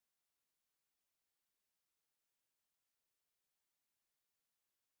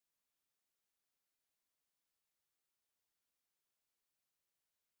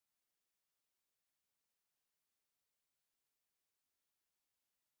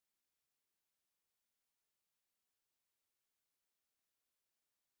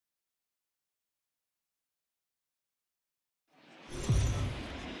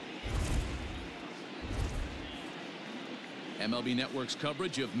MLB Network's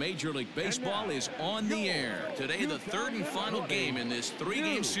coverage of Major League Baseball is on the air. Today, the third and final game in this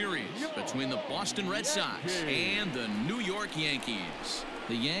three-game series between the Boston Red Sox and the New York Yankees.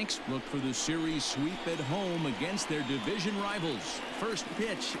 The Yanks look for the series sweep at home against their division rivals. First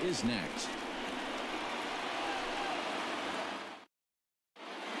pitch is next.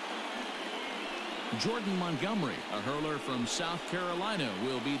 Jordan Montgomery, a hurler from South Carolina,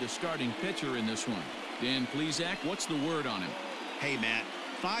 will be the starting pitcher in this one. Dan Plesac, what's the word on him? Hey, Matt,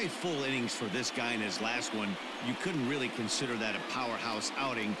 5 full innings for this guy in his last one. You couldn't really consider that a powerhouse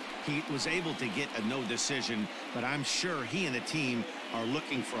outing. He was able to get a no decision, but I'm sure he and the team are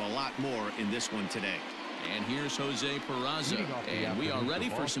looking for a lot more in this one today. And here's Jose Peraza, and we are ready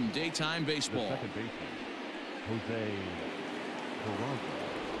for some daytime baseball. Jose Peraza.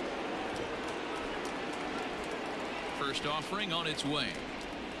 First offering on its way.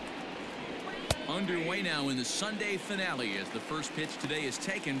 Underway now in the Sunday finale as the first pitch today is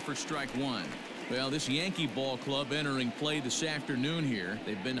taken for strike one. Well, this Yankee ball club entering play this afternoon here.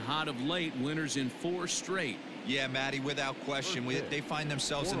 They've been hot of late, winners in 4 straight. Yeah, Matty, without question. They find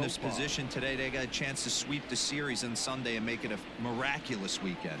themselves in this position today. They got a chance to sweep the series on Sunday and make it a miraculous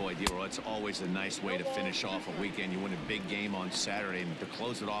weekend. Boy, D-Roll, it's always a nice way to finish off a weekend. You win a big game on Saturday, and to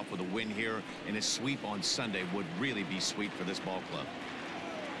close it off with a win here and a sweep on Sunday would really be sweet for this ball club.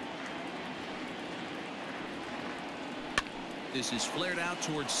 This is flared out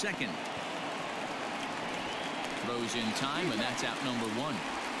towards second. Throws in time, and that's out number 1.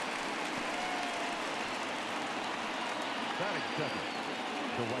 Batting second,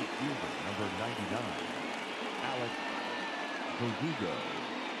 the right fielder, number 99, Alex Verdugo.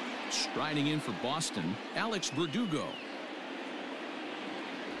 Striding in for Boston, Alex Verdugo.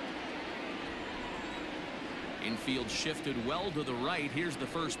 Infield shifted well to the right. Here's the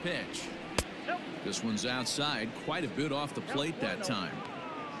first pitch. This one's outside, quite a bit off the plate that time.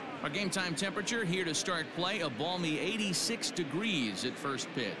 Our game time temperature here to start play, a balmy 86 degrees at first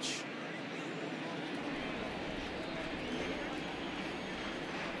pitch.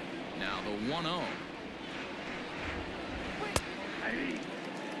 Now the 1-0.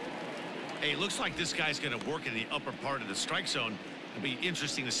 Hey, looks like this guy's going to work in the upper part of the strike zone. It'll be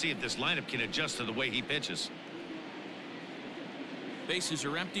interesting to see if this lineup can adjust to the way he pitches. Bases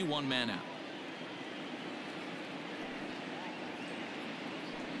are empty, 1 man out.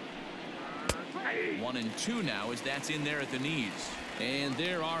 One and 2 now as that's in there at the knees. And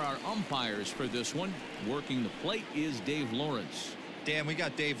there are our umpires for this one. Working the plate is Dave Lawrence. Dan, we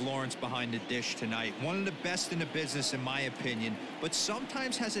got Dave Lawrence behind the dish tonight. One of the best in the business, in my opinion, but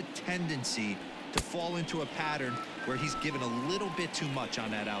sometimes has a tendency to fall into a pattern where he's given a little bit too much on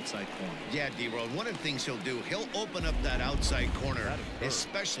that outside corner. Yeah, D-Road, one of the things he'll do, he'll open up that outside corner,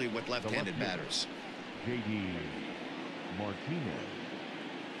 especially with left-handed batters. J.D. Martinez.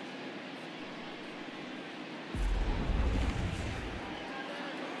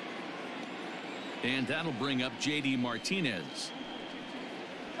 And that'll bring up J.D. Martinez.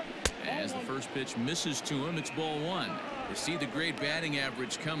 As the first pitch misses to him, it's ball 1. You see the great batting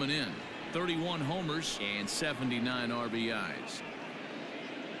average coming in. 31 homers and 79 RBIs.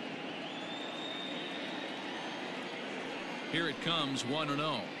 Here it comes,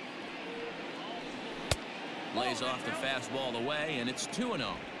 1-0. Lays off the fastball away, and it's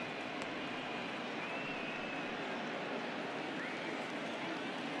 2-0.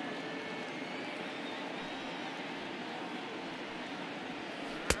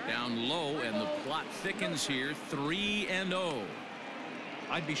 Down low, and the plot thickens here. 3-0.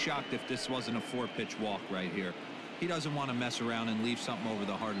 I'd be shocked if this wasn't a 4-pitch walk right here. He doesn't want to mess around and leave something over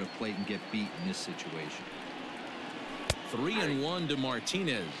the heart of the plate and get beat in this situation. 3-1 to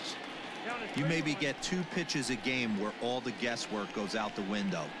Martinez. You maybe get 2 pitches a game where all the guesswork goes out the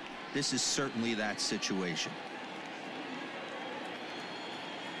window. This is certainly that situation.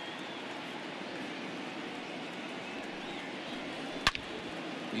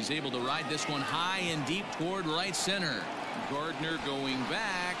 He's able to ride this one high and deep toward right center. Gardner going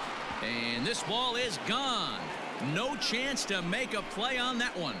back, and this ball is gone. No chance to make a play on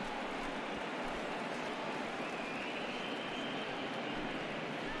that one.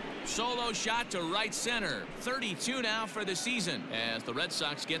 Solo shot to right center. 32 now for the season. As the Red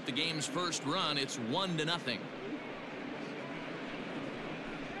Sox get the game's first run, it's 1-0.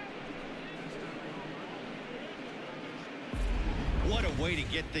 What a way to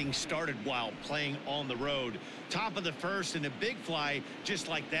get things started while playing on the road. Top of the first and a big fly. Just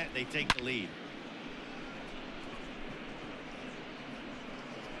like that, they take the lead.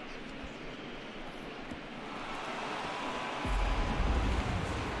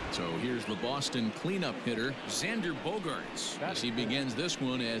 So here's the Boston cleanup hitter, Xander Bogaerts, as he begins this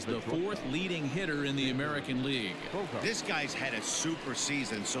one as the 4th leading hitter in the American League. This guy's had a super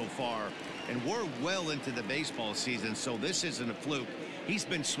season so far, and we're well into the baseball season, so this isn't a fluke. He's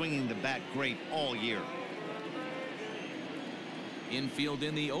been swinging the bat great all year. Infield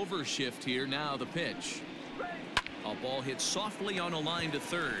in the overshift here. Now the pitch. A ball hit softly on a line to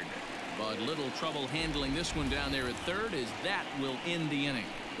third, but little trouble handling this one down there at third, as that will end the inning.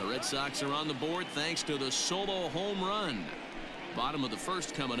 The Red Sox are on the board thanks to the solo home run. Bottom of the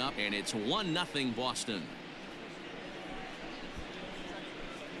first coming up, and it's 1-0 Boston.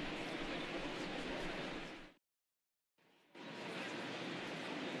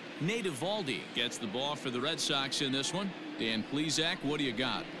 Nate Eovaldi gets the ball for the Red Sox in this one. Dan Plesac, what do you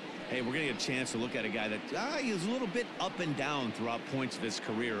got? Hey, we're going to get a chance to look at a guy that is a little bit up and down throughout points of his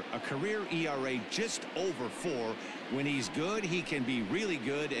career. A career ERA just over 4. When he's good, he can be really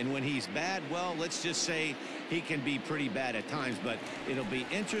good. And when he's bad, well, let's just say he can be pretty bad at times. But it'll be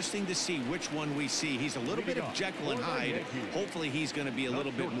interesting to see which one we see. He's a little bit of Jekyll and Hyde. Hopefully he's going to be a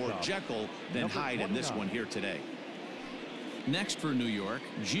little bit more Jekyll than Hyde in this one here today. Next for New York,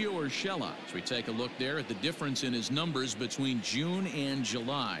 Gio Urshela. As we take a look there at the difference in his numbers between June and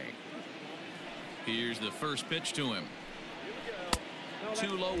July. Here's the first pitch to him.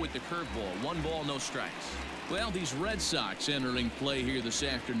 Too low with the curveball. 1 ball, no strikes. Well, these Red Sox entering play here this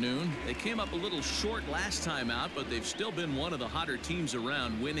afternoon. They came up a little short last time out, but they've still been one of the hotter teams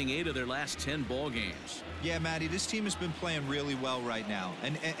around, winning 8 of their last 10 ball games. Yeah, Matty, this team has been playing really well right now,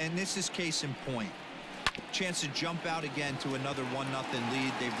 and this is case in point. Chance to jump out again to another 1-0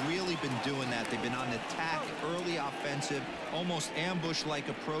 lead. They've really been doing that. They've been on attack, early offensive, almost ambush-like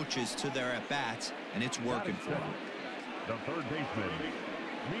approaches to their at-bats, and it's working for them. The third baseman,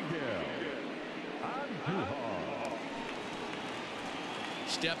 Miguel Andujar.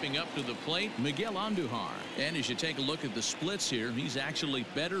 Stepping up to the plate, Miguel Andujar. And as you take a look at the splits here, he's actually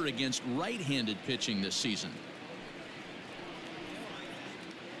better against right-handed pitching this season.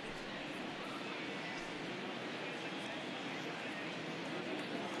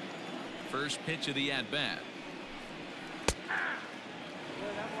 First pitch of the at-bat.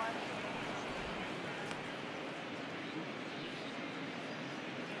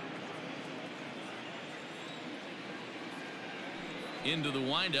 Into the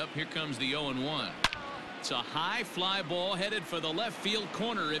windup. Here comes the 0-1. It's a high fly ball headed for the left field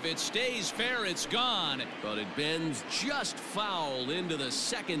corner. If it stays fair, it's gone, but it bends just foul into the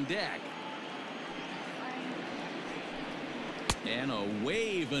second deck. And a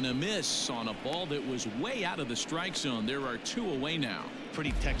wave and a miss on a ball that was way out of the strike zone. There are 2 away now.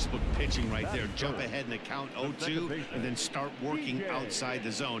 Pretty textbook pitching right there. Jump ahead in the count 0-2 and then start working outside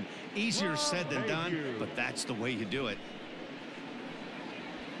the zone. Easier said than done, but that's the way you do it.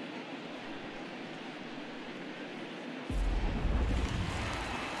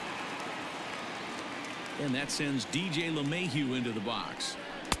 And that sends DJ LeMahieu into the box,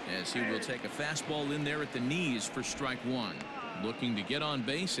 as he will take a fastball in there at the knees for strike 1. Looking to get on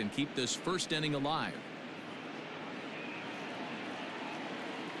base and keep this first inning alive.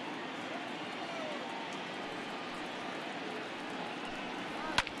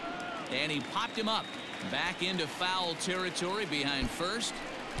 And he popped him up back into foul territory behind first,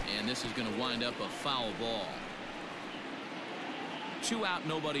 and this is going to wind up a foul ball. 2 out,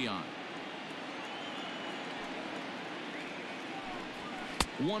 nobody on.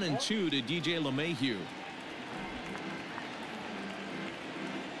 1-2 to DJ LeMahieu.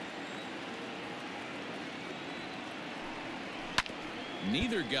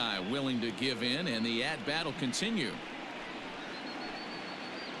 Neither guy willing to give in, and the at-bat will continue.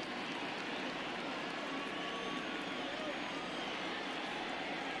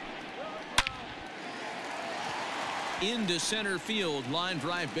 Into center field, line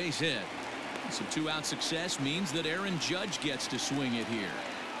drive, base hit. Some 2-out success means that Aaron Judge gets to swing it here.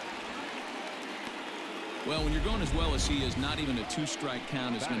 Well, when you're going as well as he is, not even a 2-strike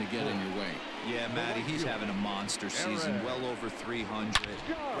count is going to get in your way. Yeah, Matty, he's having a monster season, well over 300.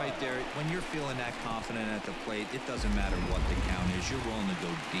 Right there, when you're feeling that confident at the plate, it doesn't matter what the count is. You're willing to go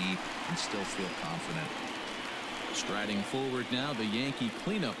deep and still feel confident. Striding forward now, the Yankee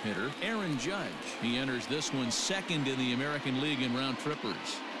cleanup hitter, Aaron Judge. He enters this one second in the American League in round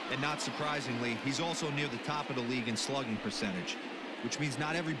trippers. And not surprisingly, he's also near the top of the league in slugging percentage, which means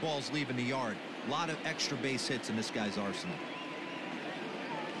not every ball's leaving the yard. A lot of extra base hits in this guy's arsenal.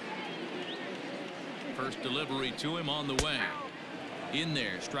 First delivery to him on the way. In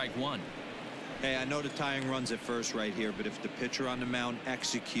there, strike 1. Hey, I know the tying run's at first right here, but if the pitcher on the mound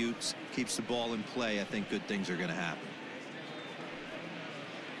executes, keeps the ball in play, I think good things are going to happen.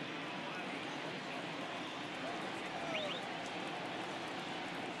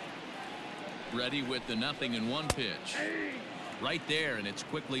 Ready with the 0-1 pitch. Right there, and it's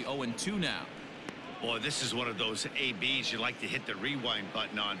quickly 0-2 now. Boy, this is one of those ABs you like to hit the rewind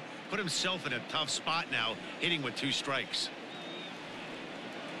button on. Put himself in a tough spot now, hitting with 2 strikes.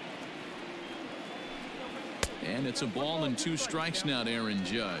 And it's a ball and 2 strikes now to Aaron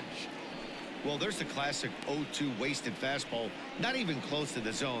Judge. Well, there's the classic 0-2 wasted fastball. Not even close to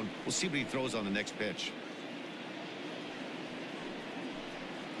the zone. We'll see what he throws on the next pitch.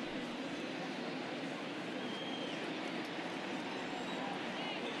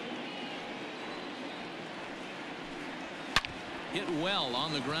 Hit well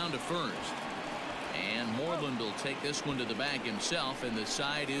on the ground to first. And Moreland will take this one to the bag himself, and the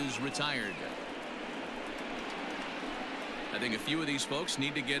side is retired. I think a few of these folks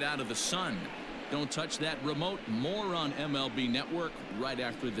need to get out of the sun. Don't touch that remote. More on MLB Network right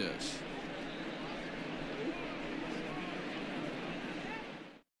after this.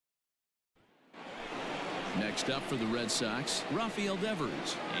 Next up for the Red Sox, Rafael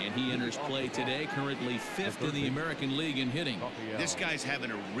Devers, and he enters play today, currently 5th in the American League in hitting. This guy's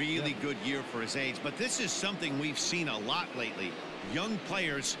having a really good year for his age, but this is something we've seen a lot lately. Young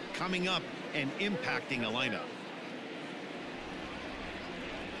players coming up and impacting a lineup.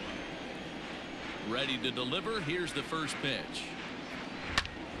 Ready to deliver. Here's the first pitch.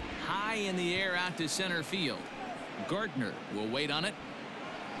 High in the air out to center field. Gardner will wait on it.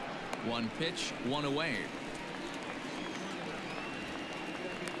 1 pitch, 1 away.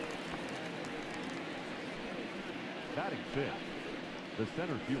 Batting 5th, the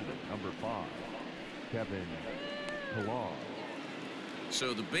center fielder, number 5, Kevin Pillar.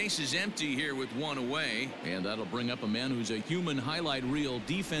 So the base is empty here with 1 away, and that'll bring up a man who's a human highlight reel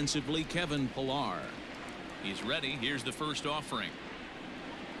defensively, Kevin Pillar. He's ready. Here's the first offering.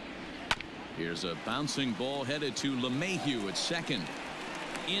 Here's a bouncing ball headed to LeMahieu at second.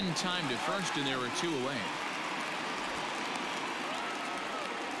 In time to first, and there are 2 away.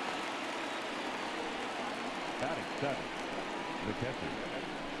 Batting 7th, the catcher,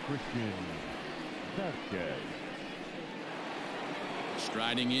 Christian Vasquez.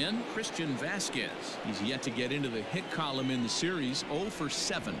 Striding in, Christian Vasquez. He's yet to get into the hit column in the series, 0 for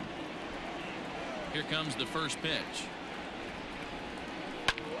 7. Here comes the first pitch.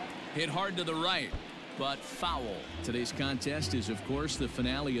 Hit hard to the right, but foul. Today's contest is, of course, the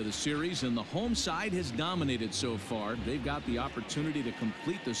finale of the series, and the home side has dominated so far. They've got the opportunity to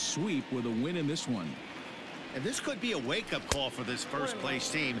complete the sweep with a win in this one. And this could be a wake-up call for this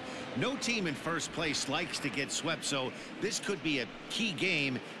first-place team. No team in first place likes to get swept, so this could be a key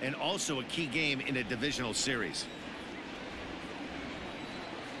game and also a key game in a divisional series.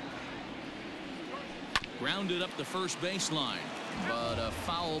 Grounded up the first baseline, but a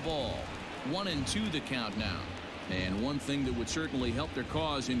foul ball. 1-2 the count now. And one thing that would certainly help their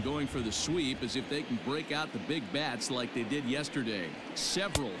cause in going for the sweep is if they can break out the big bats like they did yesterday.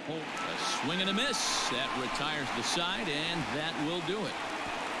 Several. A swing and a miss. That retires the side, and that will do it.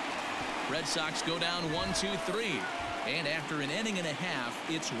 Red Sox go down 1-2-3. And after an inning and a half,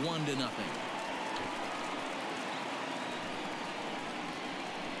 it's 1-0.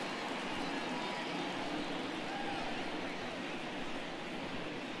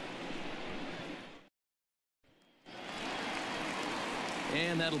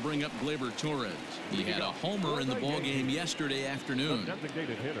 And that'll bring up Gleyber Torres. He had a homer in the ballgame yesterday afternoon. The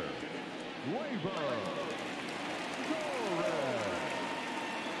designated hitter, Gleyber Torres.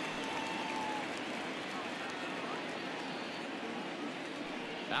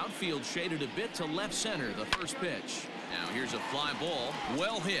 Outfield shaded a bit to left center, the first pitch. Now here's a fly ball.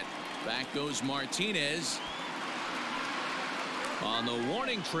 Well hit. Back goes Martinez. On the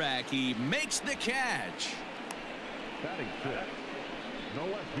warning track, he makes the catch. Batting 6th, the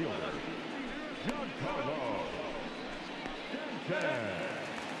left fielder, Giancarlo Stanton.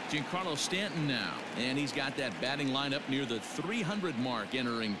 Giancarlo Stanton now, and he's got that batting lineup near the 300 mark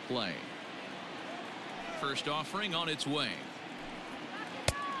entering play. First offering on its way.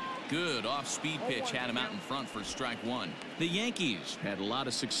 Good off-speed pitch had him out in front for strike 1. The Yankees had a lot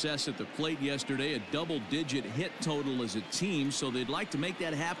of success at the plate yesterday, a double-digit hit total as a team, so they'd like to make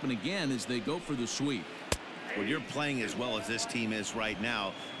that happen again as they go for the sweep. When you're playing as well as this team is right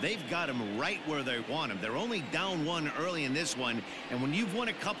now, they've got them right where they want them. They're only down 1 early in this one, and when you've won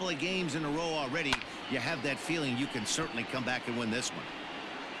a couple of games in a row already, you have that feeling you can certainly come back and win this one.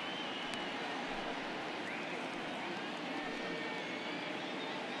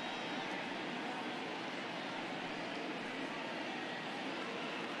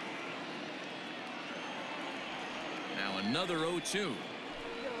 Now another 0-2.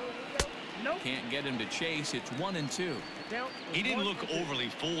 Can't get him to chase. It's 1-2. He didn't look overly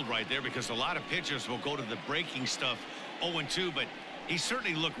fooled right there because a lot of pitchers will go to the breaking stuff 0-2, but he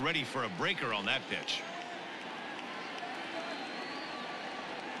certainly looked ready for a breaker on that pitch.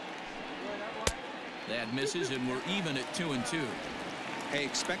 That misses, and we're even at 2-2. Hey,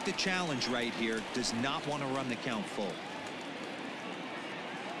 expect a challenge right here. Does not want to run the count full.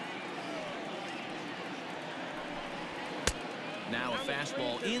 Now a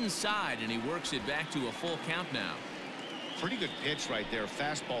fastball inside, and he works it back to a full count now. Pretty good pitch right there.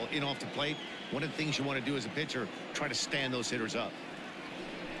 Fastball in off the plate. One of the things you want to do as a pitcher, try to stand those hitters up.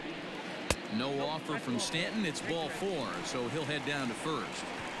 No offer from Stanton. It's ball 4, so he'll head down to first.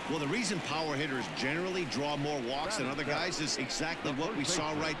 Well, the reason power hitters generally draw more walks than other guys is exactly what we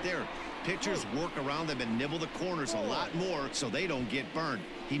saw right there. Pitchers work around them and nibble the corners a lot more so they don't get burned.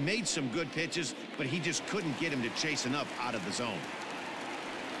 He made some good pitches, but he just couldn't get him to chase enough out of the zone.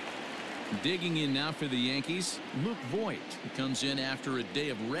 Digging in now for the Yankees, Luke Voit. He comes in after a day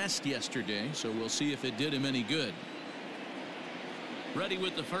of rest yesterday, so we'll see if it did him any good. Ready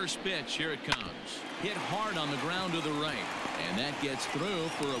with the first pitch. Here it comes. Hit hard on the ground to the right, and that gets through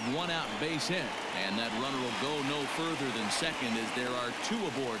for a 1-out base hit. And that runner will go no further than second as there are 2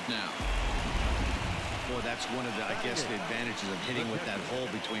 aboard now. Boy, that's one of the, I guess, the advantages of hitting with that hole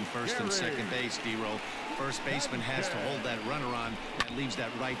between first and second base, D-Row. First baseman has to hold that runner on. That leaves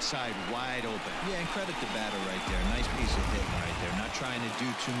that right side wide open. Yeah, and credit the batter right there. Nice piece of hitting right there. Not trying to do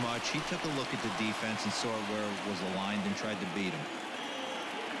too much. He took a look at the defense and saw where it was aligned and tried to beat him.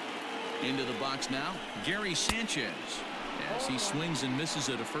 Into the box now, Gary Sanchez. As he swings and misses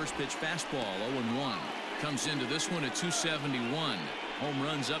at a first pitch fastball, 0-1. Comes into this one at 271. Home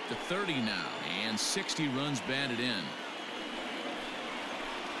runs up to 30 now, and 60 runs batted in.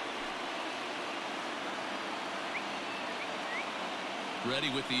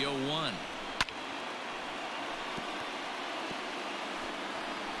 Ready with the 0-1.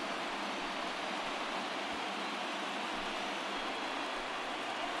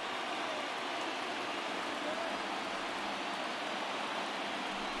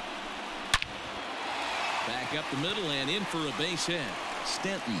 Back up the middle and in for a base hit.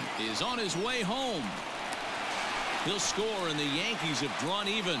 Stanton is on his way home. He'll score, and the Yankees have drawn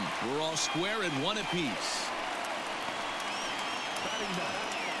even. We're all square at 1 apiece. Batting now,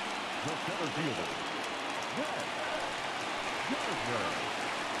 the center fielder, Brett Gardner.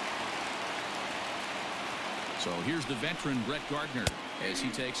 So here's the veteran Brett Gardner as he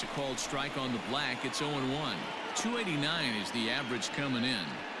takes a called strike on the black. It's 0-1. 289 is the average coming in.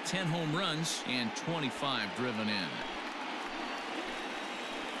 10 home runs and 25 driven in.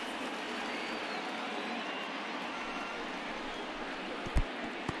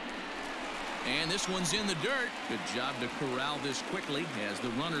 And this one's in the dirt. Good job to corral this quickly as the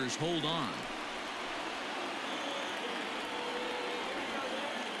runners hold on.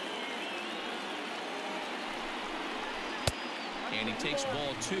 And he takes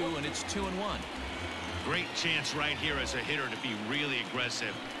ball 2, and it's 2-1. Great chance right here as a hitter to be really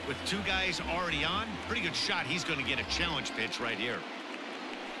aggressive. With 2 guys already on, pretty good shot. He's going to get a challenge pitch right here.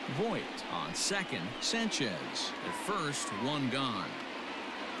 Voit on second. Sanchez at first. 1 gone.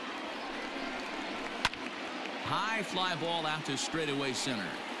 High fly ball out to straightaway center.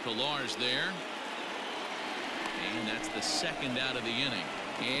 Pilar's there. And that's the second out of the inning.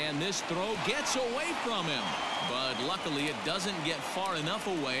 And this throw gets away from him. But luckily it doesn't get far enough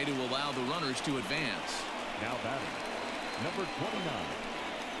away to allow the runners to advance. Now batting, number 29.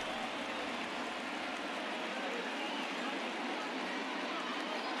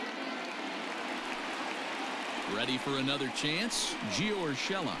 Ready for another chance? Gio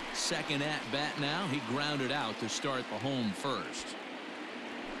Urshela, second at bat now. He grounded out to start the home first.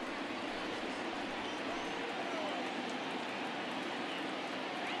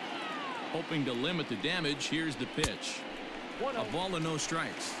 Hoping to limit the damage. Here's the pitch. A ball and no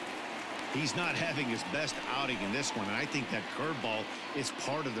strikes. He's not having his best outing in this one, and I think that curveball is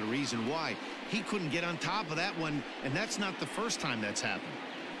part of the reason why. He couldn't get on top of that one, and that's not the first time that's happened.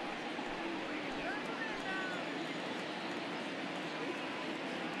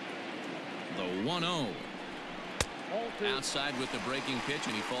 The 1-0. Outside with the breaking pitch,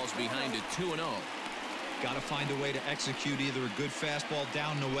 and he falls behind at 2-0. Got to find a way to execute either a good fastball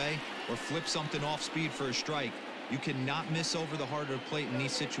down and away or flip something off speed for a strike. You cannot miss over the heart of the plate in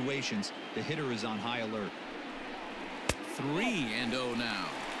these situations. The hitter is on high alert. 3-0 now.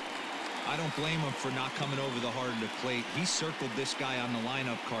 I don't blame him for not coming over the heart of the plate. He circled this guy on the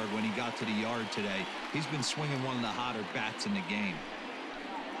lineup card when he got to the yard today. He's been swinging one of the hotter bats in the game.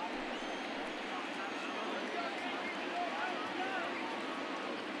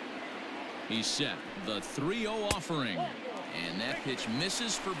 He's set. The 3-0 offering. And that pitch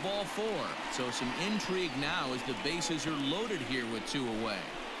misses for ball 4. So some intrigue now as the bases are loaded here with 2 away.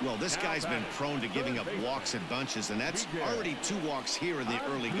 Well, this guy's been prone to giving up walks in bunches, and that's already 2 walks here in the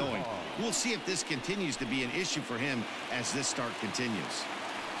early going. We'll see if this continues to be an issue for him as this start continues.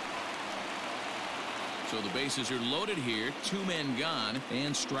 So the bases are loaded here, 2 men gone,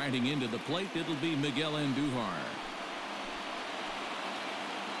 and striding into the plate, it'll be Miguel Andujar.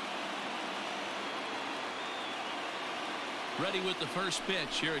 Ready with the first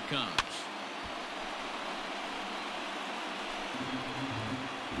pitch. Here it comes.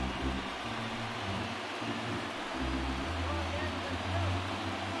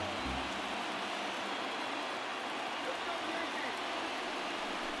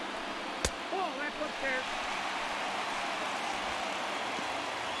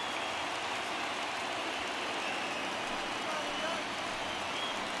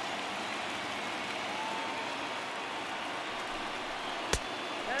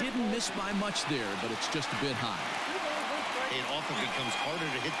 Didn't miss by much there, but it's just a bit high. It often becomes harder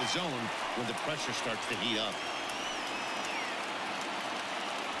to hit the zone when the pressure starts to heat up.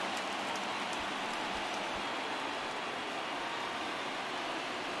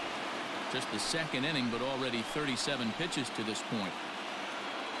 Just the second inning, but already 37 pitches to this point.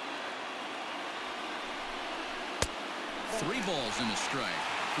 3 balls and a strike.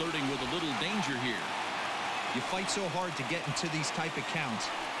 Flirting with a little danger here. You fight so hard to get into these type of counts.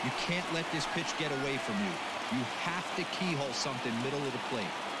 You can't let this pitch get away from you. You have to keyhole something middle of the plate.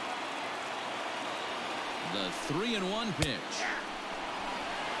 The 3-1 pitch.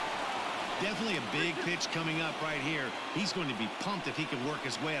 Definitely a big pitch coming up right here. He's going to be pumped if he can work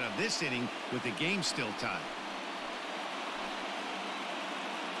his way out of this inning with the game still tied.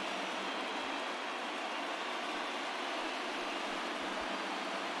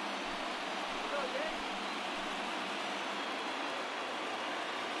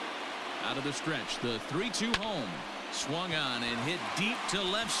 Out of the stretch, the 3-2 home. Swung on and hit deep to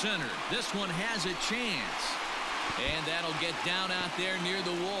left center. This one has a chance. And that'll get down out there near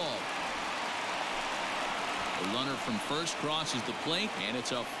the wall. The runner from first crosses the plate, and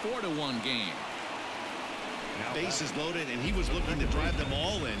it's a 4-1 game. Bases loaded, and he was looking to drive them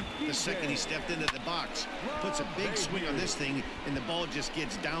all in the second he stepped into the box. Puts a big swing on this thing, and the ball just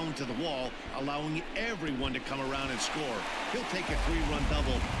gets down to the wall, allowing everyone to come around and score. He'll take a 3-run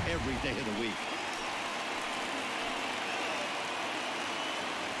double every day of the week.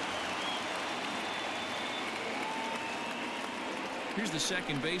 Here's the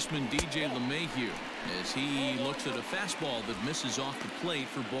second baseman, DJ LeMahieu, as he looks at a fastball that misses off the plate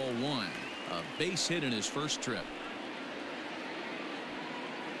for ball 1. A base hit in his first trip.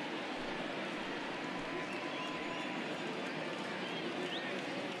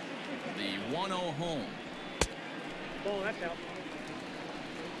 The 1-0 home. Oh, that's out.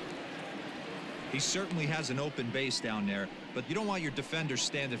 He certainly has an open base down there, but you don't want your defender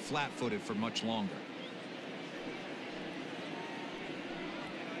standing flat-footed for much longer.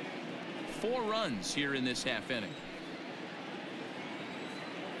 4 runs here in this half inning.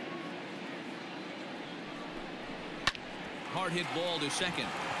 Hard hit ball to second.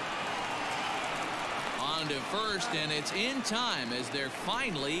 On to first, and it's in time as they're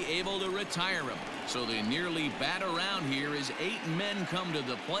finally able to retire him. So they nearly bat around here as 8 men come to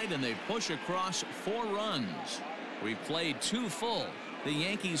the plate, and they push across 4 runs. We've played 2 full. The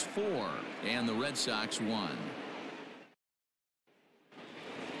Yankees 4 and the Red Sox 1.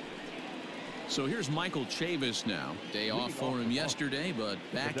 So here's Michael Chavis now. Day off for him yesterday, but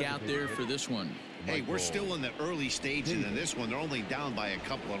back out there for this one. Hey, we're still in the early stages in this one. They're only down by a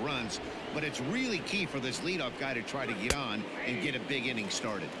couple of runs, but it's really key for this leadoff guy to try to get on and get a big inning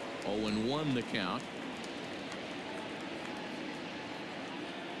started. 0-1 the count.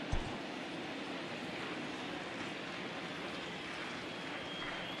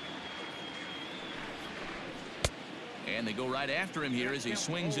 And they go right after him here as he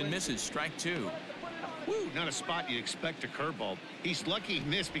swings and misses. Strike 2. Woo, not a spot you'd expect a curveball. He's lucky he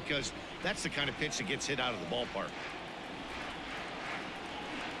missed because that's the kind of pitch that gets hit out of the ballpark.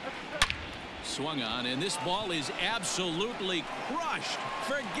 Swung on, and this ball is absolutely crushed.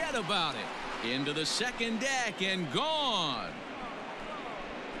 Forget about it. Into the second deck and gone.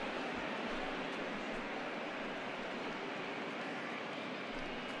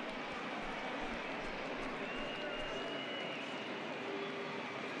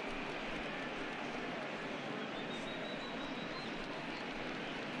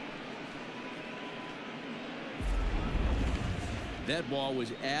 That ball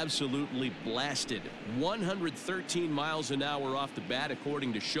was absolutely blasted. 113 miles an hour off the bat,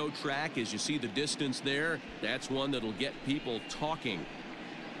 according to Show Track. As you see the distance there, that's one that'll get people talking.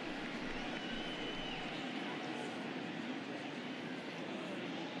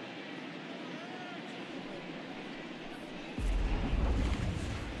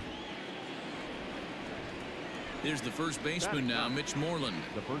 Here's the first baseman now, Mitch Moreland.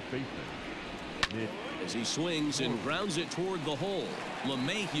 The first baseman, Mitch. As he swings and grounds it toward the hole.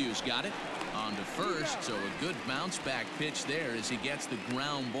 LeMahieu's got it on to first, so a good bounce back pitch there as he gets the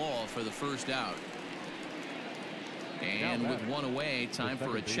ground ball for the first out. And with one away, time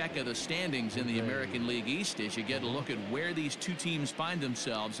for a check of the standings in the American League East as you get a look at where these two teams find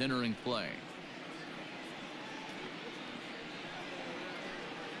themselves entering play.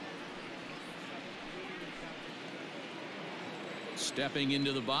 Stepping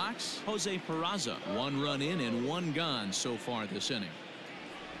into the box, Jose Peraza. 1 run in and 1 gone so far this inning.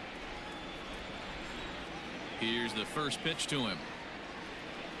 Here's the first pitch to him.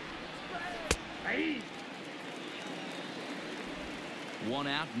 One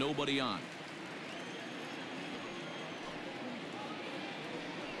out, nobody on.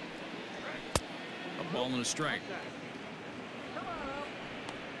 A ball and a strike.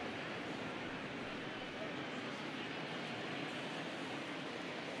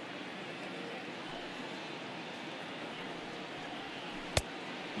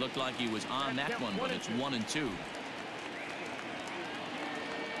 Looked like he was on that one, but it's 1-2.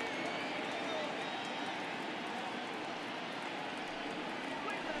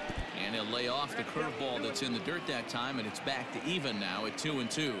 And he'll lay off the curveball that's in the dirt that time, and it's back to even now at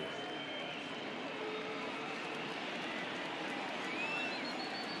 2-2.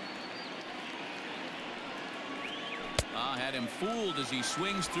 Had him fooled as he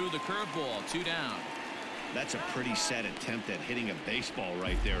swings through the curveball. 2 down. That's a pretty sad attempt at hitting a baseball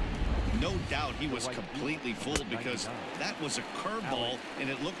right there. No doubt he was completely fooled because that was a curveball and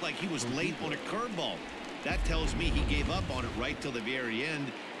it looked like he was late on a curveball. That tells me he gave up on it right till the very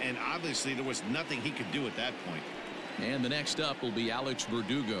end, and obviously there was nothing he could do at that point. And the next up will be Alex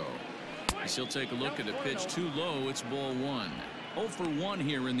Verdugo. As he'll take a look at a pitch too low. It's ball 1. 0 for 1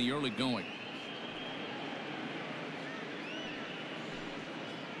 here in the early going.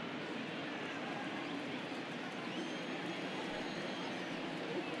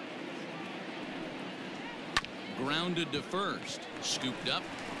 Grounded to first. Scooped up.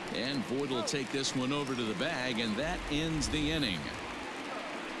 And Voit will take this one over to the bag, and that ends the inning.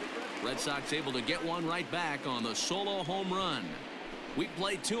 Red Sox able to get one right back on the solo home run. We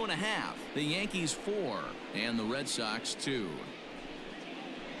played 2.5. The Yankees 4. And the Red Sox 2.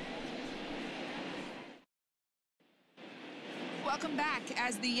 Welcome back.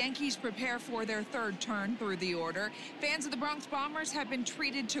 As the Yankees prepare for their third turn through the order, fans of the Bronx Bombers have been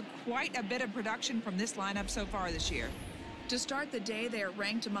treated to quite a bit of production from this lineup so far this year. To start the day, they are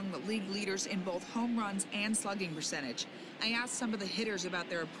ranked among the league leaders in both home runs and slugging percentage. I asked some of the hitters about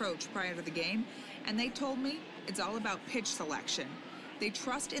their approach prior to the game, and they told me it's all about pitch selection. They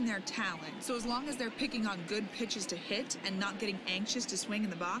trust in their talent, so as long as they're picking on good pitches to hit and not getting anxious to swing in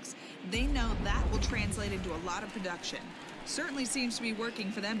the box, they know that will translate into a lot of production. Certainly seems to be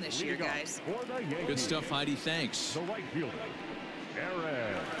working for them this year, guys. Good stuff, Heidi. Thanks. The right fielder,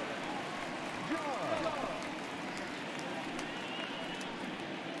 Aaron.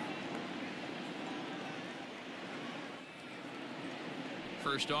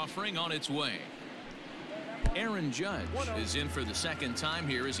 First offering on its way. Aaron Judge is in for the second time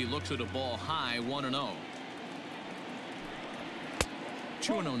here as he looks at a ball high. 1-0.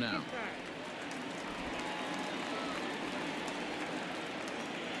 2-0 now.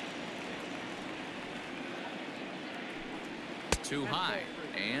 Too high,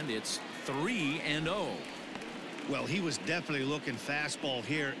 and it's 3-0. Well, he was definitely looking fastball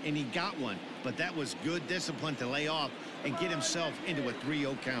here, and he got one, but that was good discipline to lay off and get himself into a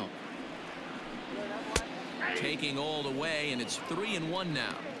 3-0 count. Taking all the way, and it's 3-1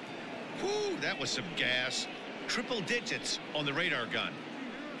 now. Whew, that was some gas. Triple digits on the radar gun.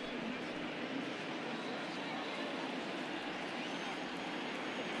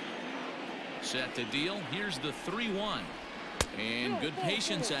 Set to deal. Here's the 3-1. And good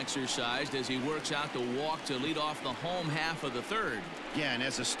patience exercised as he works out the walk to lead off the home half of the third. Yeah, and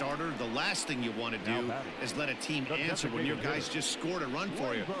as a starter, the last thing you want to do is let a team answer when your guys just scored a run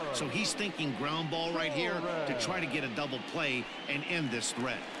for you. So he's thinking ground ball right here to try to get a double play and end this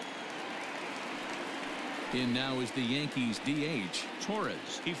threat. In now is the Yankees DH,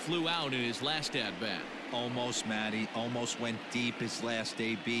 Torres. He flew out in his last at-bat. Almost, Matty. Almost went deep his last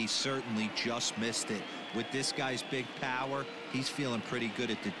AB. Certainly just missed it. With this guy's big power, he's feeling pretty good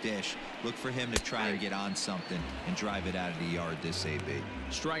at the dish. Look for him to try and get on something and drive it out of the yard this AB.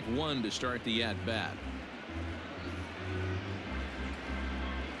 Strike one to start the at-bat.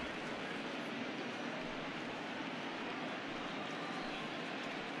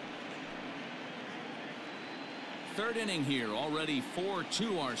 Third inning here, already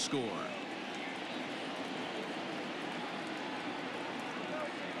 4-2 our score.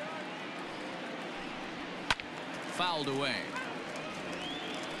 Fouled away.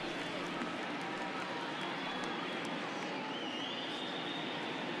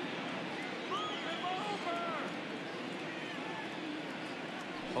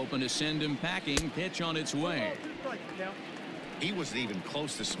 Hoping to send him packing. Pitch on its way. He wasn't even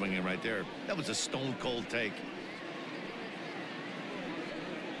close to swinging right there. That was a stone cold take.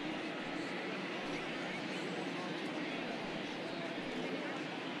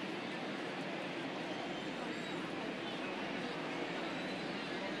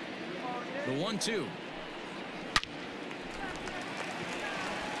 The 1-2.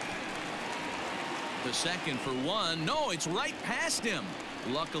 The second for one. No, it's right past him.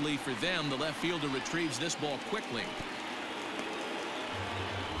 Luckily for them, the left fielder retrieves this ball quickly.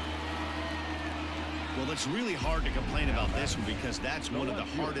 Well, it's really hard to complain about this one because that's one of the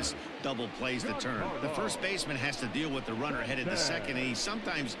hardest double plays to turn. The first baseman has to deal with the runner headed to second, and he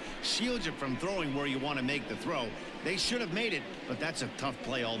sometimes shields you from throwing where you want to make the throw. They should have made it, but that's a tough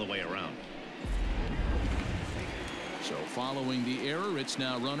play all the way around. So following the error, it's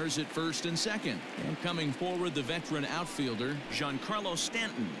now runners at first and second. And coming forward, the veteran outfielder, Giancarlo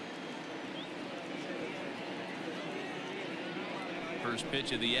Stanton. First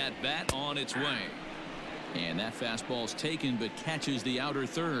pitch of the at-bat on its way. And that fastball's taken but catches the outer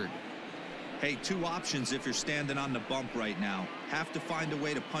third. Hey, two options if you're standing on the bump right now. Have to find a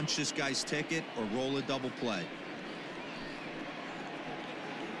way to punch this guy's ticket or roll a double play.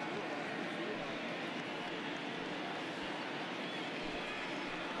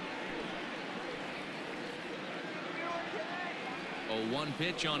 A 1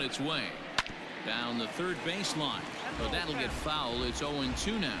 pitch on its way. Down the third baseline. So that'll get foul. It's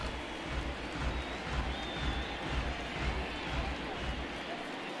 0-2 now.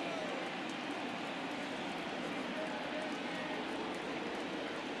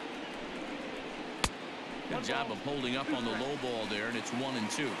 Good job of holding up on the low ball there, and it's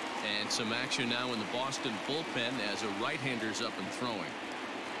 1-2. And some action now in the Boston bullpen as a right-hander's up and throwing.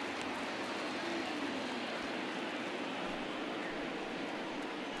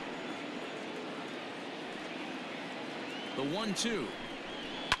 The 1-2.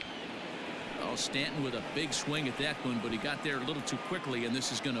 Oh, Stanton with a big swing at that one, but he got there a little too quickly, and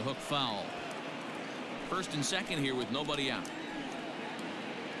this is going to hook foul. First and second here with nobody out.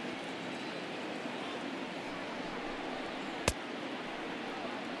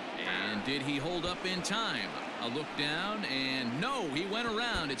 And did he hold up in time? A look down, and no, he went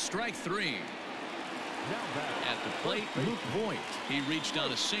around. It's strike three. At the plate, Luke Voigt. He reached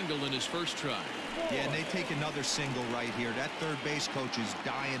on a single in his first try. Yeah, and they take another single right here. That third base coach is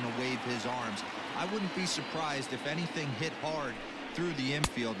dying to wave his arms. I wouldn't be surprised if anything hit hard through the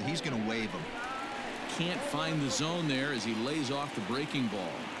infield. He's going to wave them. Can't find the zone there as he lays off the breaking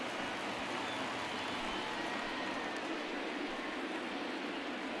ball.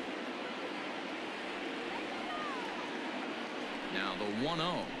 Now the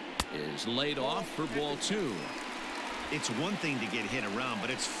 1-0 is laid off for ball two. It's one thing to get hit around, but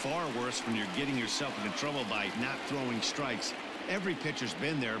it's far worse when you're getting yourself into trouble by not throwing strikes. Every pitcher's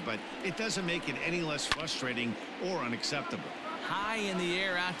been there, but it doesn't make it any less frustrating or unacceptable. High in the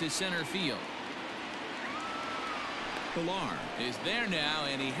air out to center field. Pilar is there now,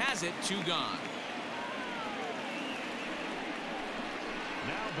 and he has it. 2 gone.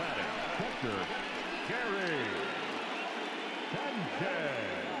 Now batting, catcher, Gary Sanchez.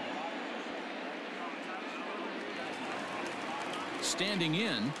 Standing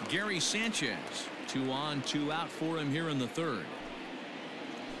in, Gary Sanchez. 2 on, 2 out for him here in the third.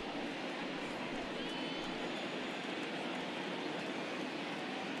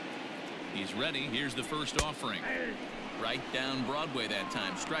 He's ready. Here's the first offering. Right down Broadway that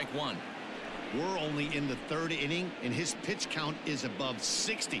time. Strike one. We're only in the third inning, and his pitch count is above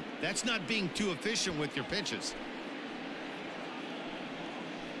 60. That's not being too efficient with your pitches.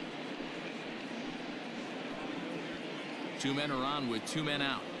 Two men are on with 2 men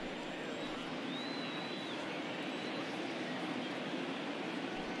out.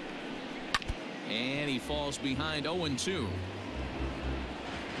 And he falls behind 0-2.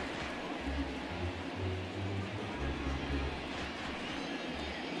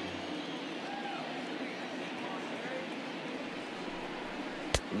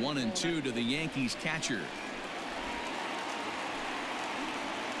 1-2 to the Yankees catcher.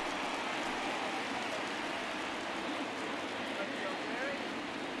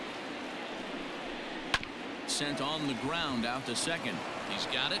 Sent on the ground out to second. He's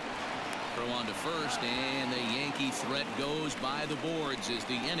got it. Throw on to first, and the Yankee threat goes by the boards as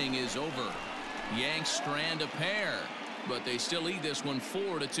the inning is over. Yanks strand a pair, but they still lead this one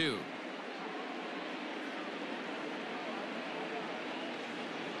 4-2.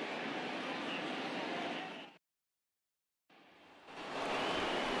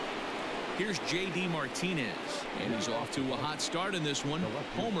 Here's J.D. Martinez, and he's off to a hot start in this one.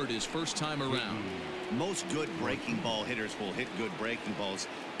 Homered his first time around. Most good breaking ball hitters will hit good breaking balls.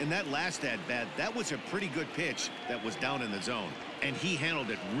 In that last at-bat, that was a pretty good pitch that was down in the zone, and he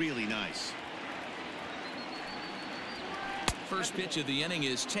handled it really nice. First pitch of the inning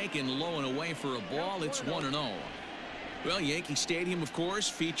is taken low and away for a ball. It's 1-0. Well, Yankee Stadium, of course,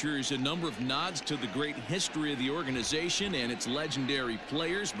 features a number of nods to the great history of the organization and its legendary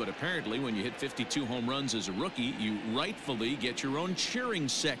players. But apparently, when you hit 52 home runs as a rookie, you rightfully get your own cheering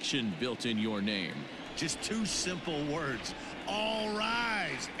section built in your name. Just two simple words. All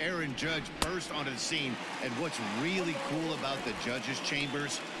rise. Aaron Judge burst onto the scene. And what's really cool about the judges'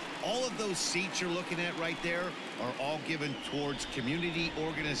 chambers, all of those seats you're looking at right there are all given towards community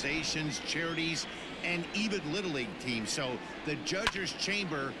organizations, charities, and even Little League teams. So the judges'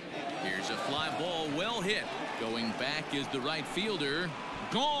 chamber. Here's a fly ball, well hit. Going back is the right fielder.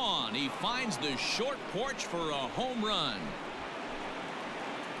 Gone. He finds the short porch for a home run.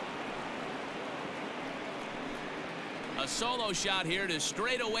 A solo shot here to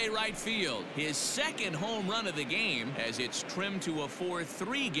straightaway right field. His second home run of the game, as it's trimmed to a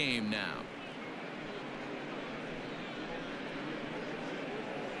 4-3 game now.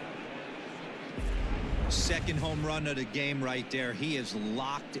 Second home run of the game right there. He is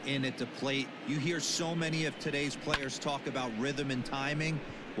locked in at the plate. You hear so many of today's players talk about rhythm and timing.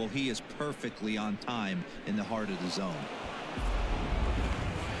 Well, he is perfectly on time in the heart of the zone.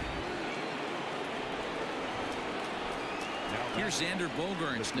 Here's Xander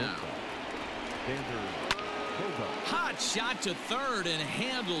Bogaerts now. Hot shot to third and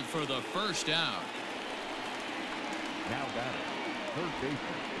handled for the first out. Now batting, third baseman,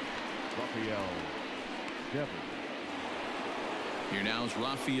 Rafael Devers. Here now is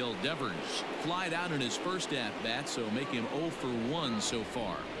Rafael Devers. Flied out in his first at-bat, so make him 0 for 1 so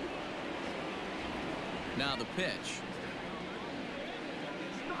far. Now the pitch.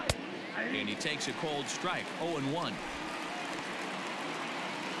 And he takes a cold strike, 0-1.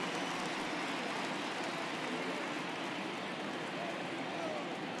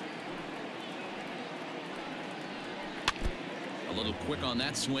 A little quick on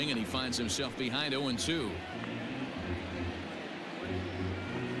that swing, and he finds himself behind 0-2.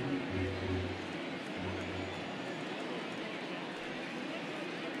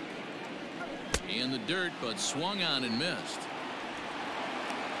 In the dirt, but swung on and missed.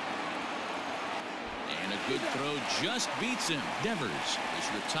 And a good throw just beats him. Devers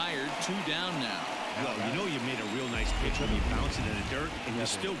is retired, 2 down now. Well, you know you made a real nice pitch when you bounce it in the dirt and you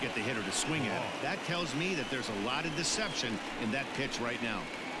still get the hitter to swing at it. That tells me that there's a lot of deception in that pitch right now.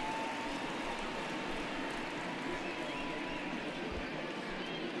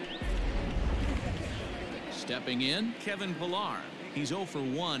 Stepping in, Kevin Pillar. He's 0 for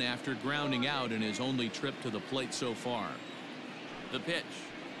 1 after grounding out in his only trip to the plate so far. The pitch.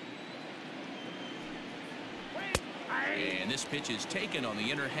 And this pitch is taken on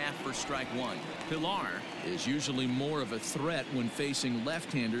the inner half for strike 1. Pillar is usually more of a threat when facing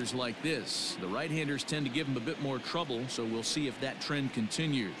left-handers like this. The right-handers tend to give him a bit more trouble, so we'll see if that trend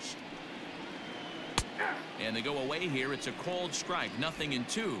continues. And they go away here. It's a cold strike,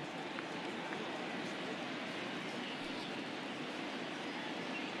 0-2.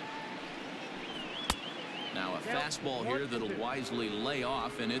 Now a fastball here that'll wisely lay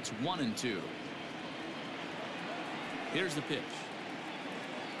off, and it's 1-2. Here's the pitch.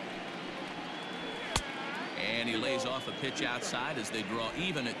 And he lays off a pitch outside as they draw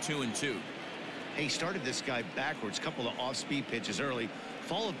even at 2-2. He started this guy backwards, couple of off-speed pitches early,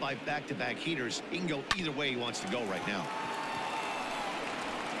 followed by back-to-back heaters. He can go either way he wants to go right now.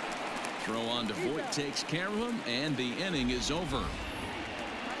 Throw on to Voit takes care of him, and the inning is over.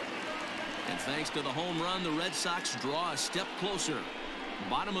 And thanks to the home run, the Red Sox draw a step closer.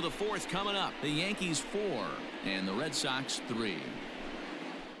 Bottom of the 4th coming up. The Yankees 4 and the Red Sox 3.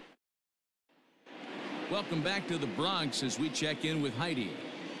 Welcome back to the Bronx as we check in with Heidi.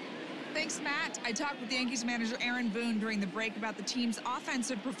 Thanks, Matt. I talked with Yankees manager Aaron Boone during the break about the team's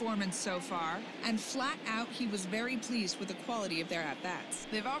offensive performance so far, and flat out, he was very pleased with the quality of their at-bats.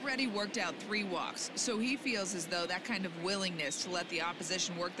 They've already worked out 3 walks, so he feels as though that kind of willingness to let the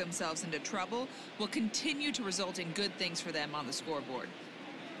opposition work themselves into trouble will continue to result in good things for them on the scoreboard.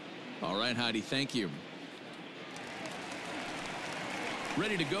 All right, Heidi, thank you.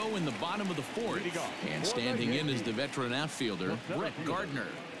 Ready to go in the bottom of the 4th. And standing in is the veteran outfielder, Brett Gardner.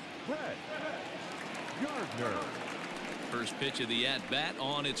 Brett Gardner. First pitch of the at-bat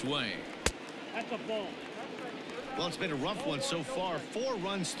on its way. That's a ball. Well, it's been a rough one so far. 4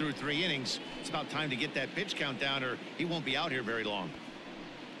 runs through 3 innings. It's about time to get that pitch count down, or he won't be out here very long.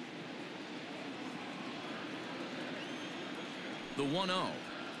 The 1-0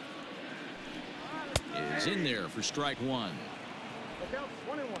 is in there for strike 1. Look out,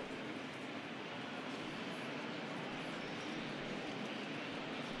 1-1.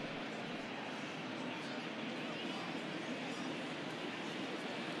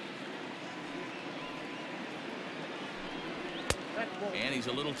 And he's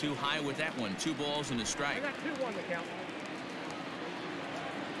a little too high with that one. 2 balls and a I strike. got 2-1 to count.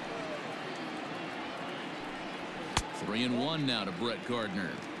 3-1 now to Brett Gardner.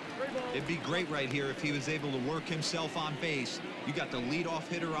 It'd be great right here if he was able to work himself on base. You got the leadoff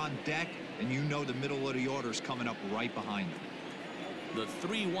hitter on deck, and you know the middle of the order's coming up right behind him. The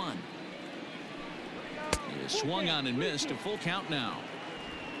 3-1 is swung on and missed. A full count now.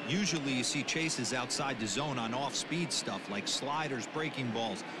 Usually you see chases outside the zone on off-speed stuff like sliders, breaking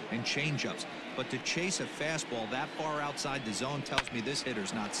balls, and changeups. But to chase a fastball that far outside the zone tells me this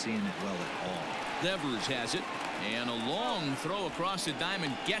hitter's not seeing it well at all. Devers has it, and a long throw across the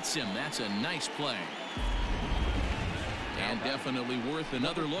diamond gets him. That's a nice play. And definitely worth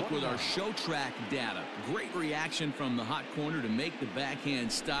another look with our show track data. Great reaction from the hot corner to make the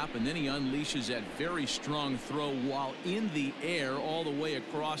backhand stop, and then he unleashes that very strong throw while in the air all the way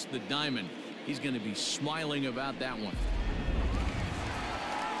across the diamond. He's going to be smiling about that one.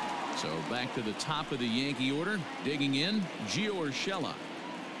 So back to the top of the Yankee order. Digging in, Gio Urshela.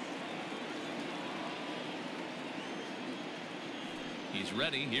 He's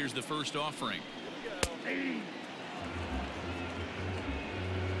ready. Here's the first offering.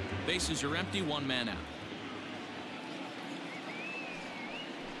 Bases are empty, 1 man out.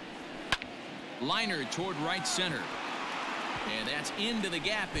 Liner toward right center. And that's into the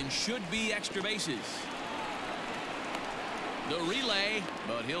gap and should be extra bases. The relay,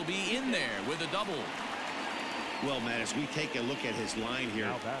 but he'll be in there with a double. Well, Matt, as we take a look at his line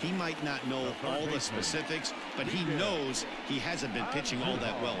here, he might not know all the specifics, but he knows he hasn't been pitching all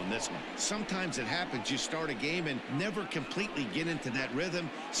that well in this one. Sometimes it happens. You start a game and never completely get into that rhythm.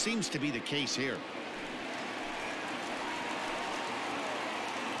 Seems to be the case here.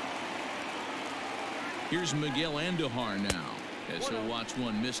 Here's Miguel Andujar now, as he'll watch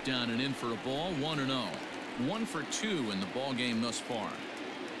one miss down and in for a ball. 1-0. 1 for 2 in the ball game thus far.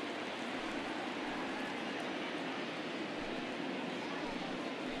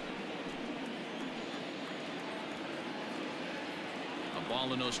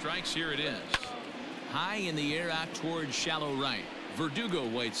 Ball and no strikes. Here it is. High in the air out towards shallow right. Verdugo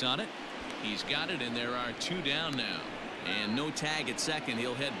waits on it. He's got it, and there are 2 down now. And no tag at second.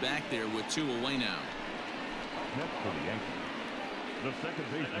 He'll head back there with 2 away now. Next for the Yankees, the second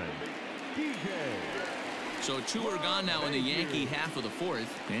baseman, DJ. So 2 are gone now in the Yankee half of the 4th,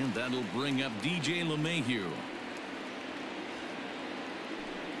 and that'll bring up DJ LeMahieu.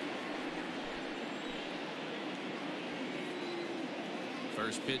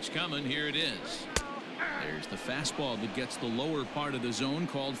 First pitch coming. Here it is. There's the fastball that gets the lower part of the zone,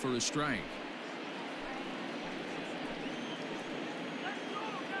 called for a strike.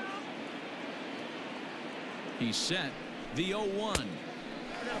 He's set. The 0-1. I got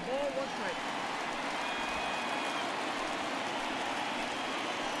a ball, 1 strike.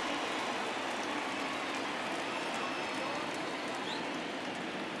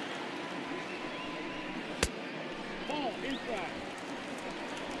 Ball inside.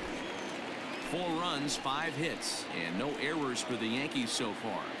 4 runs, 5 hits, and no errors for the Yankees so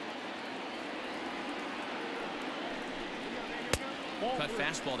far. Cut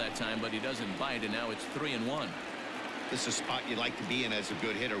fastball that time, but he doesn't bite, and now it's 3-1. This is a spot you'd like to be in as a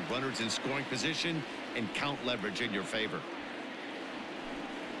good hitter. Runners in scoring position and count leverage in your favor.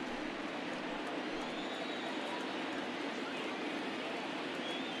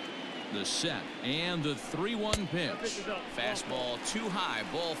 The set and the 3-1 pitch. Fastball too high,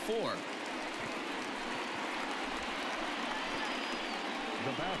 ball 4.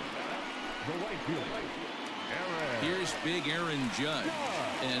 The batter, the right fielder, Here's big Aaron Judge.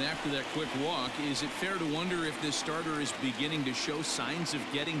 And after that quick walk, is it fair to wonder if this starter is beginning to show signs of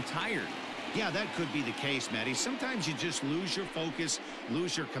getting tired? Yeah, that could be the case, Matty. Sometimes you just lose your focus,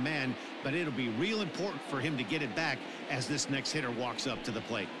 lose your command, but it'll be real important for him to get it back as this next hitter walks up to the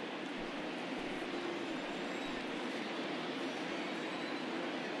plate.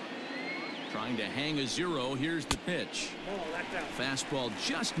 Trying to hang a 0. Here's the pitch. Oh, that's out. Fastball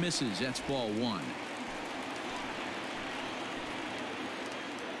just misses. That's ball 1.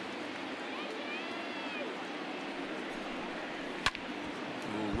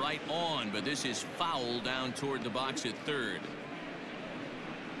 Right on, but this is foul down toward the box at third.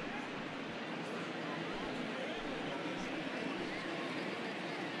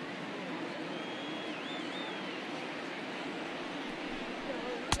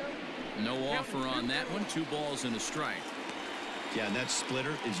 No offer on that one. 2 balls and a strike. Yeah, and that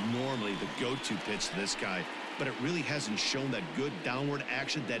splitter is normally the go-to pitch to this guy, but it really hasn't shown that good downward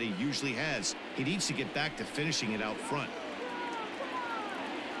action that he usually has. He needs to get back to finishing it out front.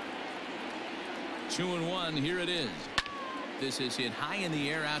 2-1. Here it is. This is hit high in the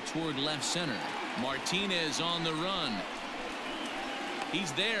air out toward left center. Martinez on the run.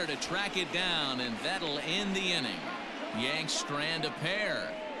 He's there to track it down, and that'll end the inning. Yanks strand a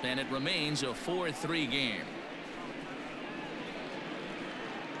pair, and it remains a 4-3 game.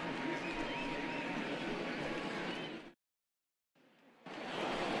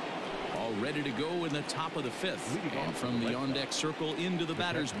 Ready to go in the top of the 5th. And from the on-deck circle into the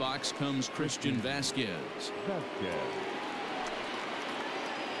batter's box comes Christian Vasquez.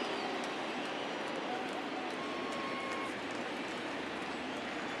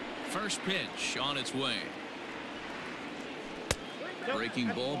 First pitch on its way. Breaking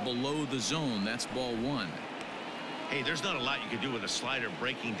ball below the zone. That's ball 1. Hey, there's not a lot you can do with a slider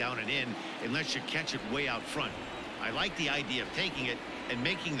breaking down and in unless you catch it way out front. I like the idea of taking it and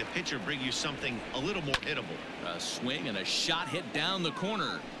making the pitcher bring you something a little more hittable. A swing and a shot hit down the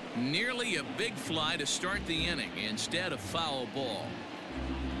corner. Nearly a big fly to start the inning. Instead, a foul ball.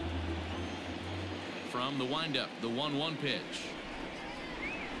 From the windup, the 1-1 pitch.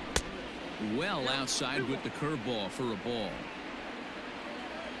 Well outside with the curveball for a ball.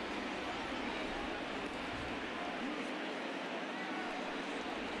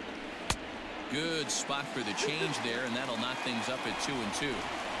 Good spot for the change there, and that'll knock things up at 2-2.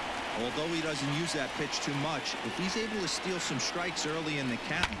 Although he doesn't use that pitch too much, if he's able to steal some strikes early in the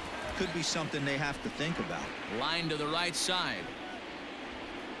count, could be something they have to think about. Line to the right side.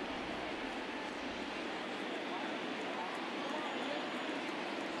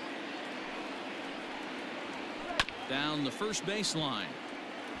 Down the first baseline.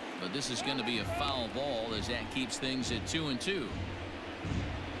 But this is going to be a foul ball as that keeps things at 2-2.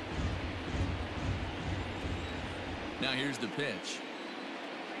 Now here's the pitch.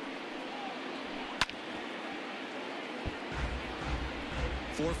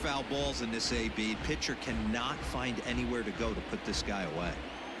 Four foul balls in this AB. Pitcher cannot find anywhere to go to put this guy away.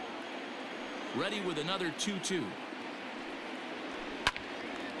 Ready with another 2-2.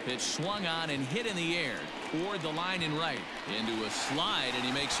 Pitch swung on and hit in the air toward the line and right into a slide, and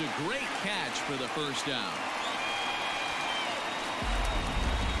he makes a great catch for the first down.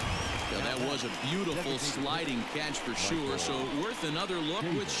 That was a beautiful sliding catch for sure, so worth another look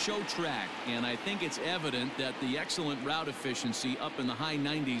with show track. And I think it's evident that the excellent route efficiency up in the high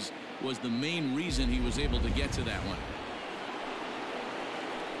 90s was the main reason he was able to get to that one.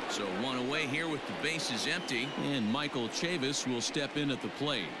 So one away here with the bases empty, and Michael Chavis will step in at the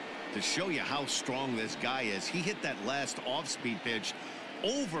plate. To show you how strong this guy is, he hit that last off-speed pitch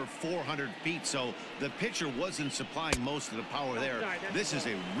over 400 feet, so the pitcher wasn't supplying most of the power there. This is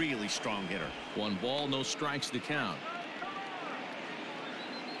a really strong hitter. 1 ball, no strikes to count.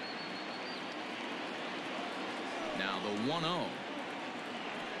 Now the 1-0.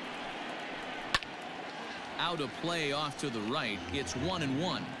 Out of play off to the right. It's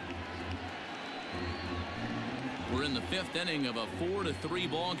 1-1. We're in the 5th inning of a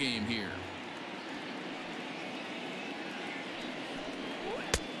 4-3 ball game here.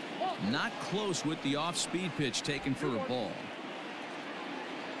 Not close with the off-speed pitch taken for a ball.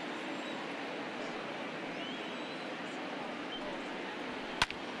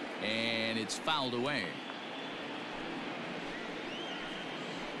 And it's fouled away.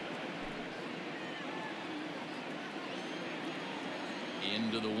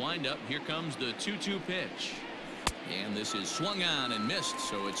 Into the windup. Here comes the 2-2 pitch. And this is swung on and missed,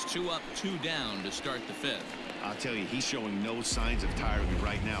 so it's 2 up, 2 down to start the 5th. I'll tell you, he's showing no signs of tiring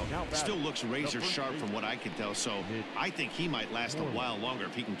right now. Still looks razor sharp from what I can tell, so I think he might last a while longer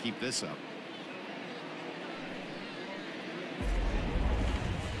if he can keep this up.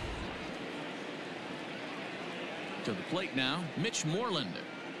 To the plate now, Mitch Moreland.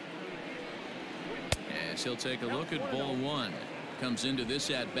 As he'll take a look at ball one. Comes into this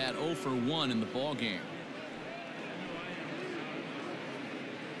at bat 0 for 1 in the ball game.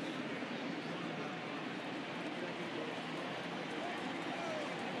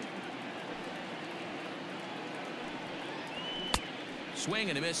 Swing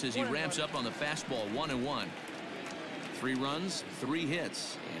and a miss as he ramps up on the fastball. 1-1. 3 runs, 3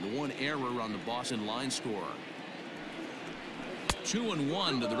 hits, and 1 error on the Boston line score.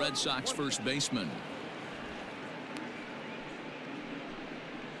 2-1 to the Red Sox first baseman.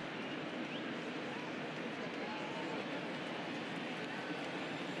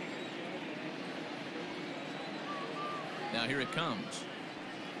 Now here it comes.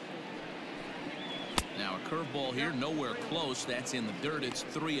 Now a curveball here, nowhere close. That's in the dirt. It's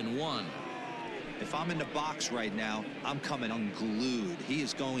 3-1. If I'm in the box right now, I'm coming unglued. He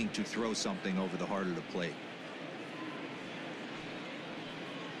is going to throw something over the heart of the plate.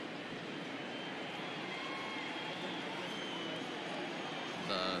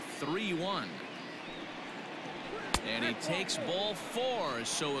 The 3-1. And he takes ball 4.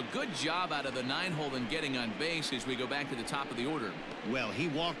 So a good job out of the 9-hole in getting on base as we go back to the top of the order. Well, he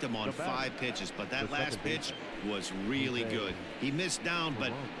walked him on 5 pitches, but that last pitch was really good. He missed down,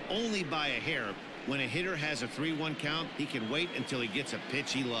 but only by a hair. When a hitter has a 3-1 count, he can wait until he gets a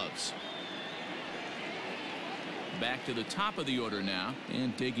pitch he loves. Back to the top of the order now,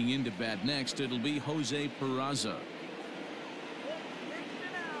 and digging into bat next, it'll be Jose Peraza.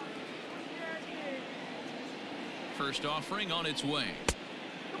 First offering on its way.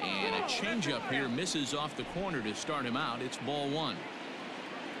 And a changeup here misses off the corner to start him out. It's ball 1.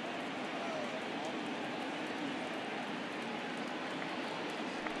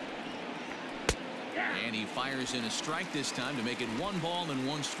 And he fires in a strike this time to make it 1 ball and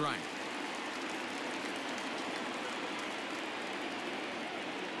 1 strike.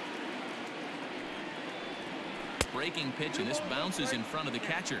 Breaking pitch, and this bounces in front of the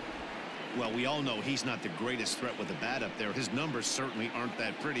catcher. Well, we all know he's not the greatest threat with the bat up there. His numbers certainly aren't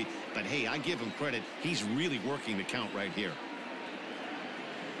that pretty, but hey, I give him credit. He's really working the count right here.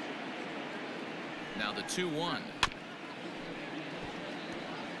 Now the 2-1.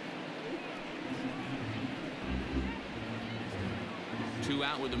 Two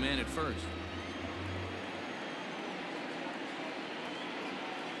out with the man at first.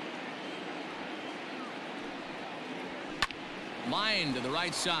 Line to the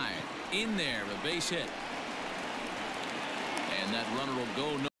right side. In there, a base hit. And that runner will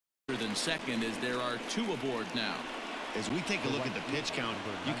go no further than second as there are 2 aboard now. As we take a look at the pitch count,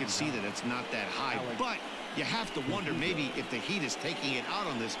 you can see that it's not that high, but you have to wonder maybe if the heat is taking it out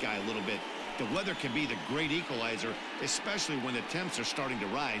on this guy a little bit. The weather can be the great equalizer, especially when the temps are starting to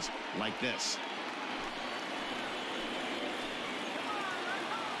rise like this.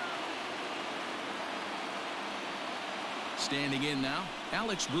 Standing in now,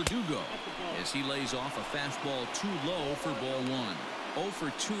 Alex Verdugo, as he lays off a fastball too low for ball 1. 0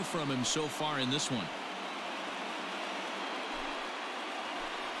 for 2 from him so far in this one.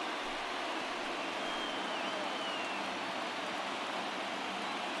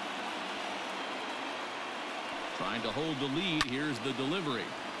 Trying to hold the lead. Here's the delivery.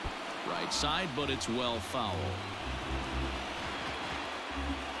 Right side, but it's well foul.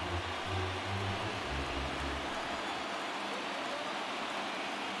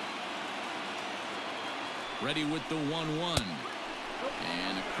 Ready with the 1-1.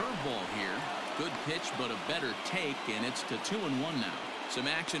 And a curveball here. Good pitch, but a better take, and it's to 2-1 now. Some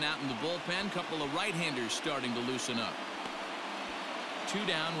action out in the bullpen. Couple of right-handers starting to loosen up. 2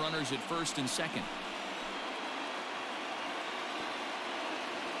 down, runners at first and second.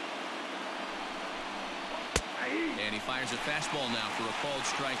 And he fires a fastball now for a called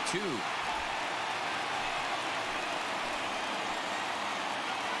strike 2.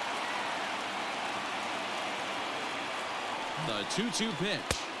 The 2-2 pitch.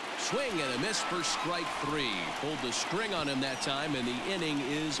 Swing and a miss for strike 3. Pulled the string on him that time, and the inning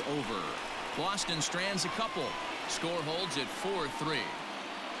is over. Boston strands a couple. Score holds at 4-3.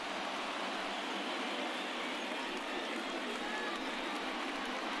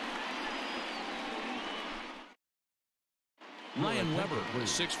 Ryan Weber, a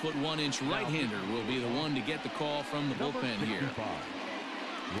 6'1" right-hander, will be the one to get the call from the bullpen here.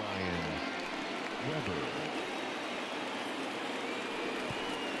 Ryan Weber.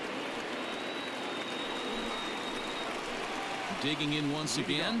 Digging in once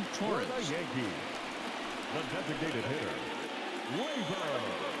again, Torres. The Yankees, the designated hitter,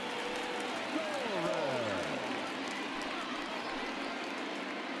 Weber.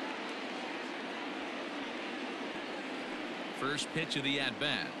 First pitch of the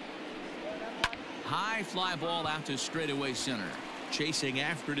at-bat. High fly ball out to straightaway center. Chasing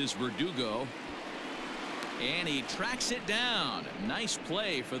after it is Verdugo. And he tracks it down. Nice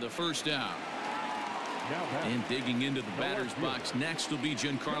play for the first out. And digging into the batter's box next will be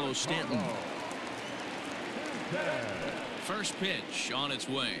Giancarlo Stanton. First pitch on its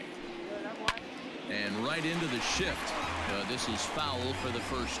way. And right into the shift. This is foul for the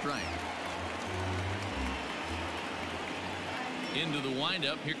first strike. Into the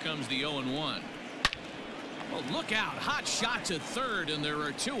windup. Here comes the 0-1. Oh, look out. Hot shot to third, and there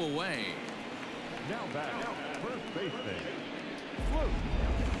are two away. Now back, first baseman, Luke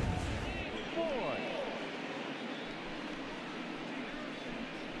Boyd.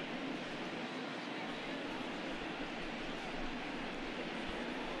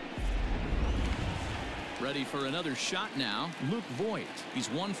 Ready for another shot now. Luke Voigt. He's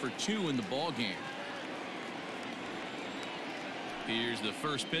 1 for 2 in the ball game. Here's the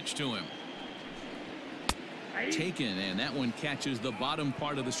first pitch to him. Taken, and that one catches the bottom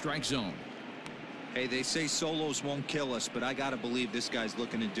part of the strike zone. Hey, they say solos won't kill us, but I gotta believe this guy's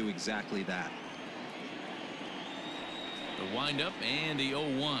looking to do exactly that. The windup and the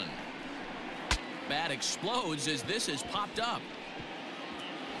 0-1. Bat explodes as this is popped up.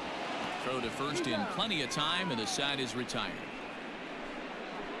 Throw to first in plenty of time, and the side is retired.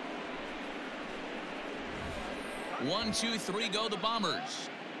 1, 2, 3 go the Bombers,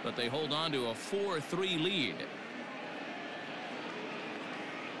 but they hold on to a 4-3 lead.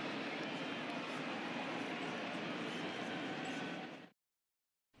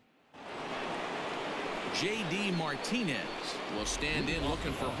 J.D. Martinez will stand in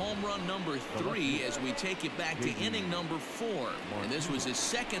looking for home run number 3 as we take it back to inning number 4. And this was his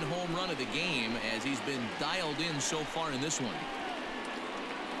second home run of the game as he's been dialed in so far in this one.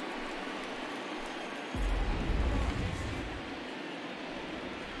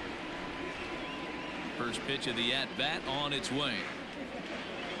 First pitch of the at-bat on its way.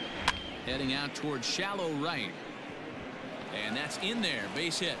 Heading out towards shallow right. And that's in there.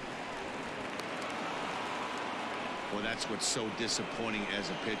 Base hit. Well, that's what's so disappointing as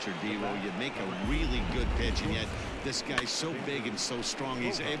a pitcher, D-Roll. You make a really good pitch, and yet this guy's so big and so strong,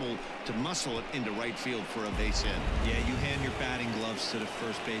 he's able to muscle it into right field for a base hit. Yeah, you hand your batting gloves to the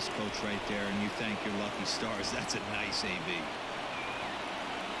first base coach right there, and you thank your lucky stars. That's a nice AB.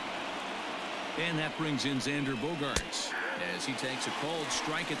 And that brings in Xander Bogaerts as he takes a cold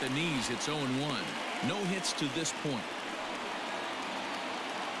strike at the knees. It's 0-1. No hits to this point.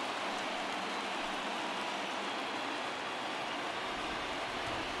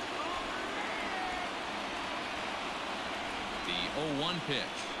 The 0-1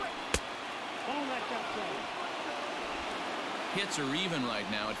 pitch. Hits are even right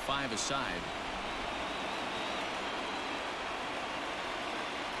now at 5 aside.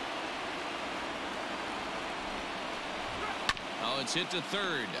 Oh, it's hit to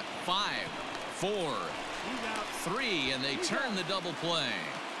third. 5, 4, 3, and they turn the double play.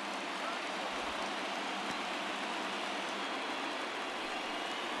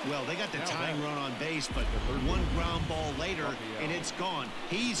 Well, they got the tying run on base, but one ground ball later, and it's gone.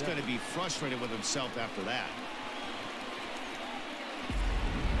 He's going to be frustrated with himself after that.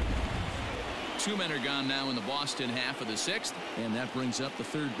 2 men are gone now in the Boston half of the 6th, and that brings up the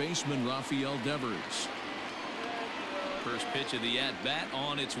third baseman, Rafael Devers. First pitch of the at-bat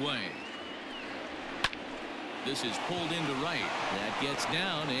on its way. This is pulled into right. That gets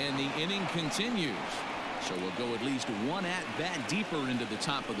down, and the inning continues. So we'll go at least one at-bat deeper into the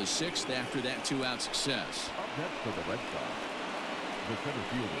top of the 6th after that 2-out success. Up next for the Red Sox, the center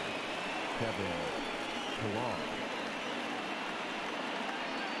fielder, Kevin Pillar.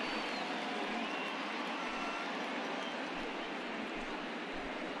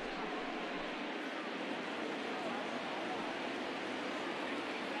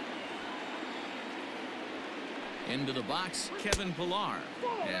 Into the box, Kevin Pillar,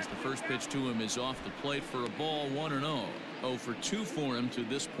 as the first pitch to him is off the plate for a ball. 1-0. 0 for 2 for him to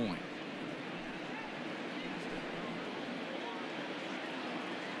this point.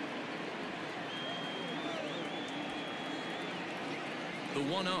 The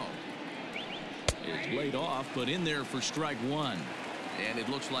 1-0 is laid off, but in there for strike 1. And it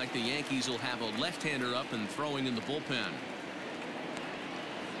looks like the Yankees will have a left-hander up and throwing in the bullpen.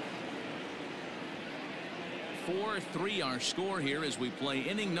 4-3 our score here as we play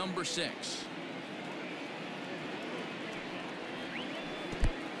inning number 6.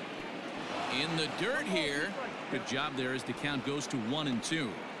 In the dirt here. Good job there as the count goes to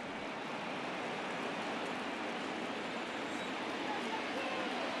 1-2.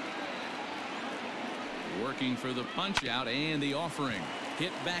 working for the punch out and the offering.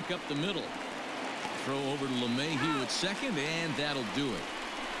 Hit back up the middle. Throw over to LeMahieu at second, and that'll do it.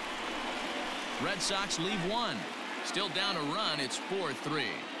 Red Sox leave one. Still down a run. It's 4-3.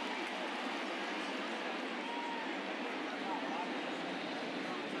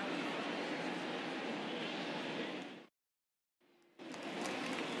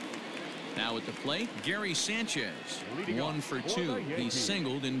 Now at the plate, Gary Sanchez. 1 for 2. He's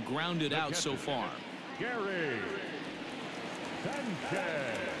singled and grounded out so far. Gary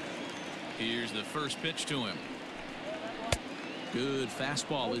Sanchez. Here's the first pitch to him. Good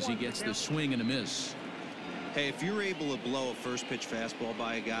fastball as he gets the swing and a miss. Hey, if you're able to blow a first pitch fastball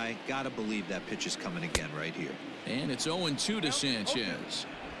by a guy, gotta believe that pitch is coming again right here. And it's 0-2 to Sanchez.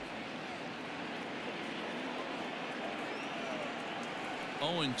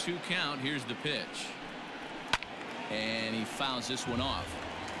 0-2 count. Here's the pitch. And he fouls this one off.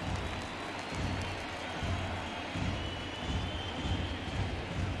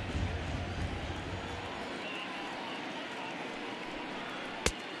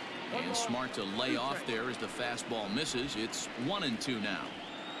 And smart to lay off there as the fastball misses. It's 1-2 now.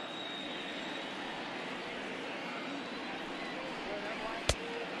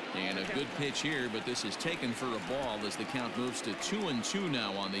 And a good pitch here, but this is taken for a ball as the count moves to 2-2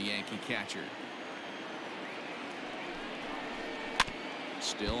 now on the Yankee catcher.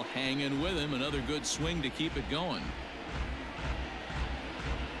 Still hanging with him. Another good swing to keep it going.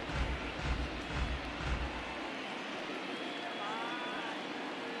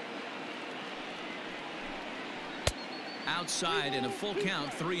 Outside and a full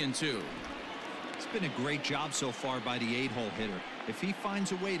count, 3-2. It's been a great job so far by the 8-hole hitter. If he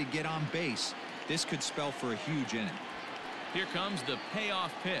finds a way to get on base, this could spell for a huge inning. Here comes the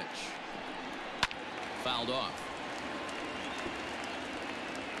payoff pitch. Fouled off.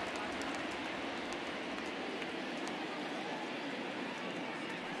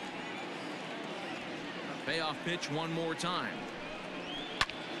 Payoff pitch one more time.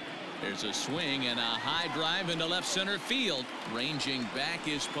 There's a swing and a high drive into left center field. Ranging back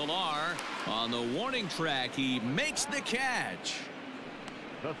is Pilar. On the warning track, he makes the catch.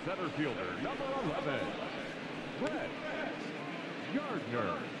 The center fielder, number 11, Brett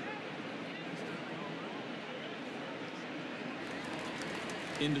Gardner.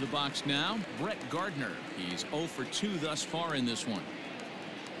 Into the box now, Brett Gardner. He's 0 for 2 thus far in this one.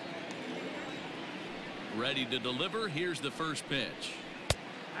 Ready to deliver. Here's the first pitch.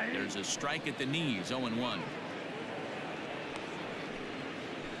 There's a strike at the knees. 0-1.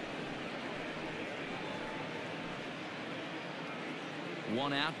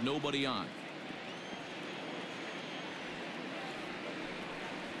 One out, nobody on.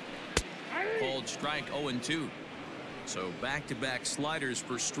 Called strike. 0-2. So back-to-back sliders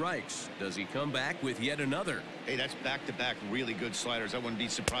for strikes. Does he come back with yet another? Hey, that's back-to-back really good sliders. I wouldn't be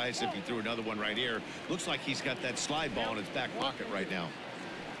surprised if he threw another one right here. Looks like he's got that slide ball in his back pocket right now.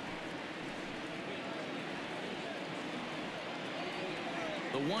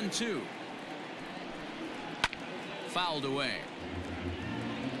 The 1-2. Fouled away.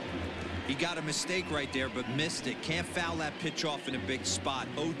 He got a mistake right there, but missed it. Can't foul that pitch off in a big spot.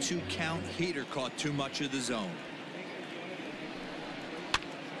 0-2 count. Heater caught too much of the zone.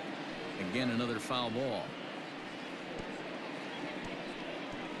 Again, another foul ball.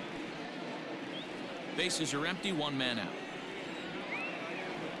 Bases are empty. One man out.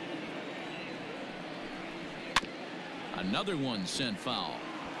 Another one sent foul.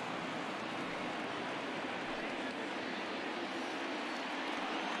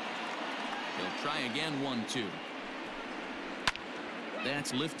 He'll try again. 1-2.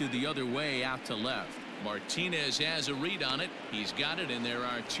 That's lifted the other way out to left. Martinez has a read on it. He's got it, and there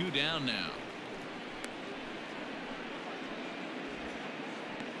are 2 down now.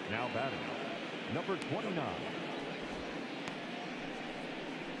 Now batting, number 29.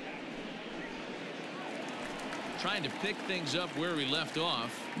 Trying to pick things up where he left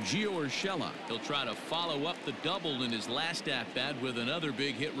off, Gio Urshela. He'll try to follow up the double in his last at-bat with another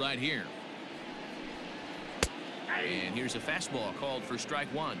big hit right here. And here's a fastball called for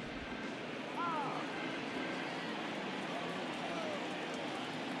strike 1.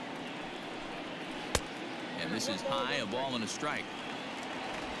 And this is high, a ball and a strike.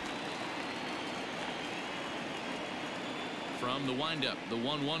 From the windup, the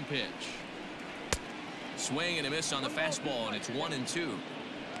 1-1 pitch. Swing and a miss on the fastball, and it's 1-2.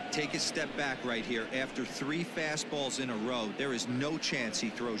 Take a step back right here. After 3 fastballs in a row, there is no chance he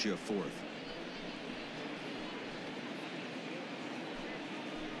throws you a 4th.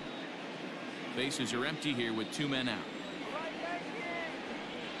 Bases are empty here with 2 men out.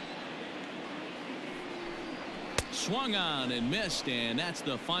 swung on and missed, and that's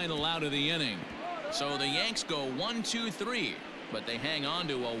the final out of the inning. So the Yanks go 1-2-3, but they hang on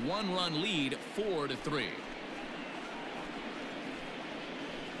to a one-run lead, 4-3.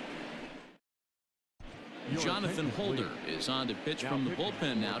 Jonathan Holder is on to pitch from the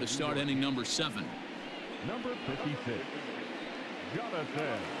bullpen now to start inning number 7. Number 56,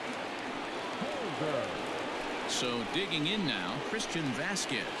 Jonathan Holder. So digging in now, Christian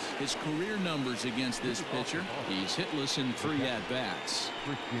Vasquez. His career numbers against this pitcher. He's hitless in 3 at-bats.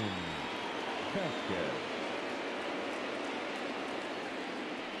 Christian Vasquez.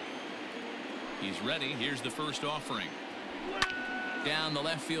 He's ready. Here's the first offering. Down the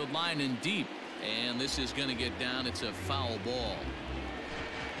left field line and deep. And this is going to get down. It's a foul ball.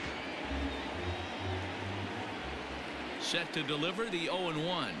 Set to deliver the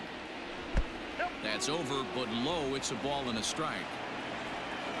 0-1. That's over, but low. It's a ball and a strike.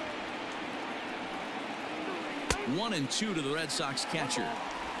 1-2 to the Red Sox catcher.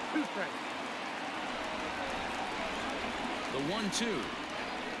 2 strikes. The 1-2.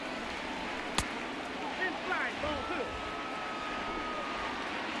 Inside, ball 2.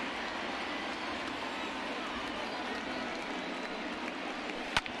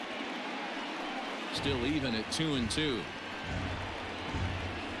 Still even at 2-2.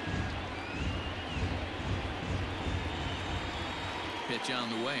 Pitch on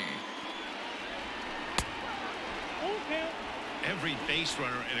the way. Every base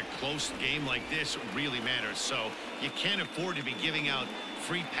runner in a close game like this really matters, so you can't afford to be giving out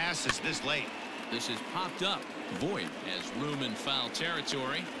free passes this late. This is popped up. Voit has room in foul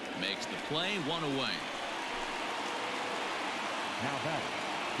territory. Makes the play, 1 away. Now that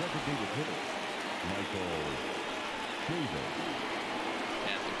designated hitter, Michael Chavis.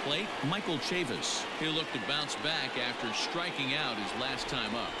 At the plate, Michael Chavis. He'll look to bounce back after striking out his last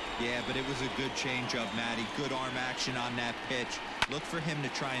time up. Yeah, but it was a good changeup, Matty. Good arm action on that pitch. Look for him to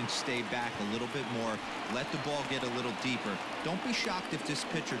try and stay back a little bit more. Let the ball get a little deeper. Don't be shocked if this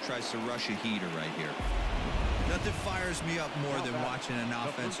pitcher tries to rush a heater right here. Nothing fires me up more than watching an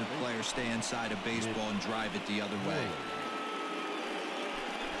offensive player stay inside a baseball and drive it the other way.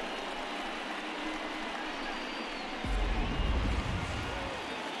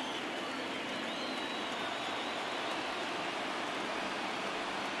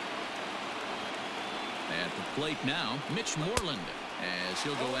 At the plate now, Mitch Moreland, as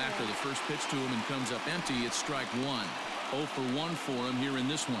he'll go after the first pitch to him and comes up empty. It's strike 1. 0 for 1 for him here in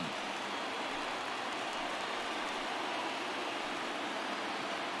this one.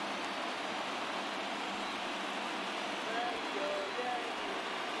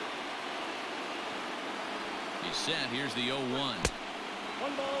 He's set. Here's the 0-1.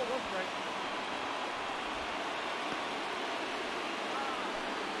 1 ball, 1 strike.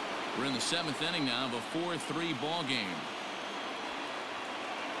 We're in the 7th inning now of a 4-3 ball game.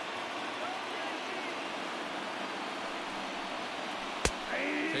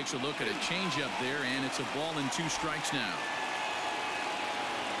 Takes a look at a changeup there, and it's a ball and 2 strikes now.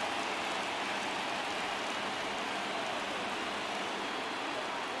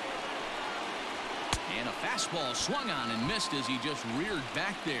 And a fastball swung on and missed as he just reared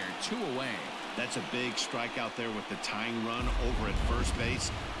back there. 2 away. That's a big strikeout there with the tying run over at first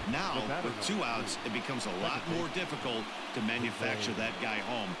base. Now, with 2 outs, it becomes a lot more difficult to manufacture that guy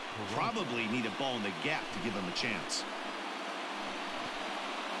home. Probably need a ball in the gap to give him a chance.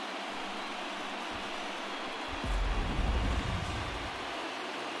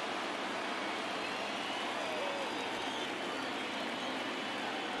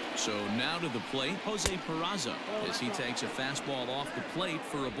 So now to the plate, Jose Peraza, as he takes a fastball off the plate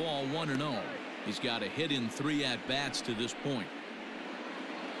for a ball, 1-0. He's got a hit in 3 at-bats to this point.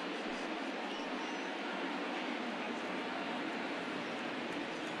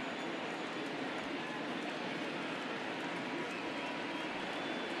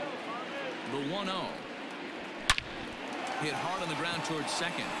 The 1-0. Hit hard on the ground towards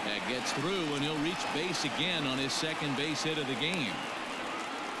second. That gets through, and he'll reach base again on his second base hit of the game.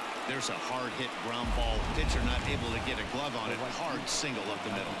 There's a hard hit ground ball. Pitcher not able to get a glove on it. Hard single up the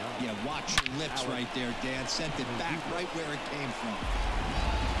middle. Yeah, watch your lips right there, Dan. Sent it back right where it came from.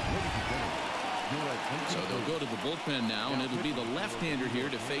 So they'll go to the bullpen now, and it'll be the left-hander here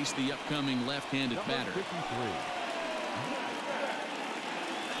to face the upcoming left-handed batter.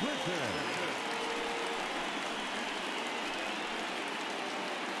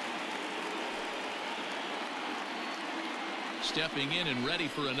 Stepping in and ready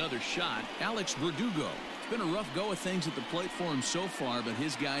for another shot, Alex Verdugo. It's been a rough go of things at the plate for him so far, but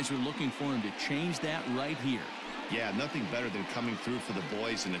his guys are looking for him to change that right here. Yeah, nothing better than coming through for the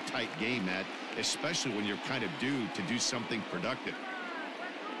boys in a tight game, Matt, especially when you're kind of due to do something productive.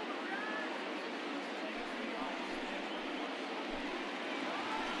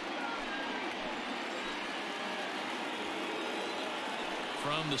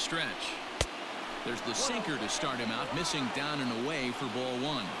 From the stretch, there's the sinker to start him out, missing down and away for ball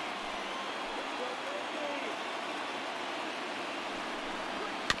one.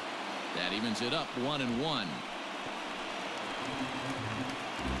 That evens it up 1-1.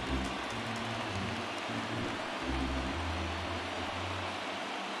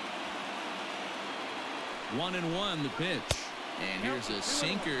 One and one, the pitch. And here's a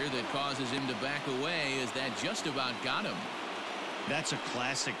sinker that causes him to back away as that just about got him. That's a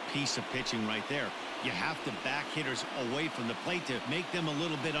classic piece of pitching right there. You have to back hitters away from the plate to make them a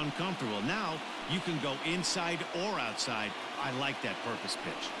little bit uncomfortable. Now you can go inside or outside. I like that purpose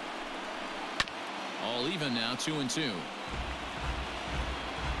pitch. All even now, 2-2.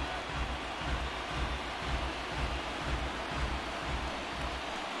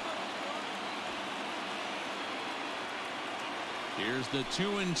 Here's the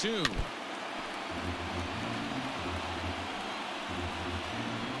 2-2.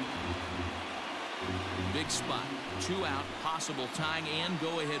 Big spot, 2 out, possible tying and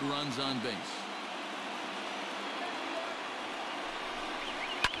go-ahead runs on base.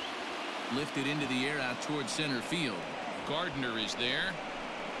 Lifted into the air out towards center field. Gardner is there.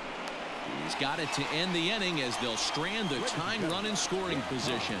 He's got it to end the inning as they'll strand the tying run in scoring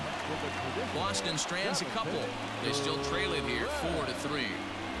position. Boston strands a couple. They still trail it here 4-3.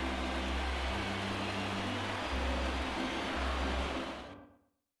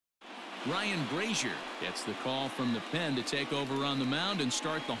 Ryan Brazier gets the call from the pen to take over on the mound and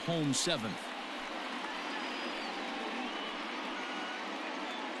start the home 7th.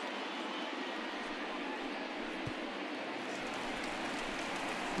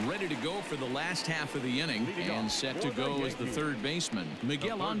 Ready to go for the last half of the inning and set to go as the third baseman,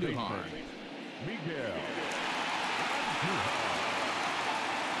 Miguel Andujar. Miguel.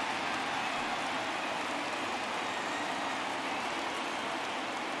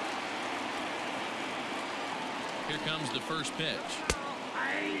 Here comes the first pitch.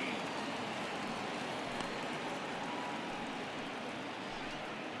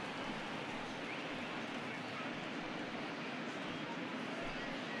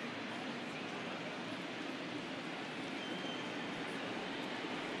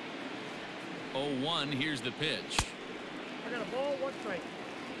 Oh, 1, here's the pitch. I got a ball, 1 strike.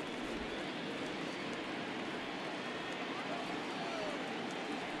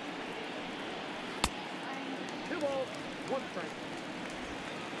 Two balls, 1 strike.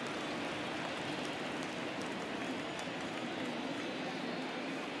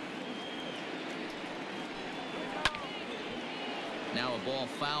 Now a ball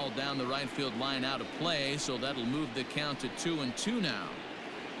fouled down the right field line out of play, so that'll move the count to 2-2 now.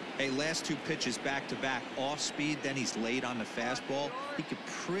 Hey, last 2 pitches back-to-back off speed, then he's late on the fastball. He could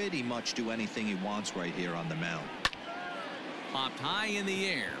pretty much do anything he wants right here on the mound. Popped high in the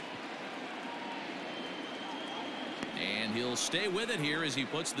air. And he'll stay with it here as he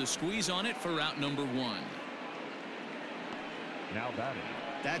puts the squeeze on it for out number 1. Now batting.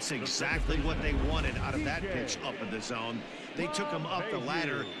 That's exactly what they wanted out of that pitch up in the zone. They took him up the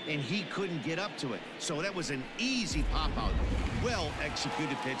ladder, and he couldn't get up to it. So that was an easy pop-out.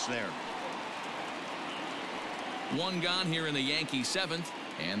 Well-executed pitch there. 1 gone here in the Yankee 7th,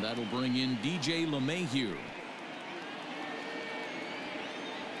 and that'll bring in DJ LeMahieu.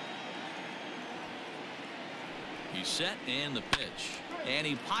 He's set, and the pitch. And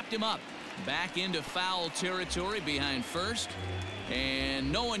he popped him up. Back into foul territory behind first. And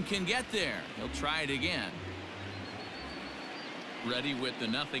no one can get there. He'll try it again. Ready with the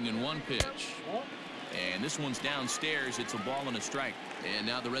 0-1 pitch. And this one's downstairs. It's a ball and a strike. And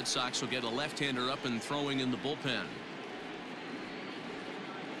now the Red Sox will get a left-hander up and throwing in the bullpen.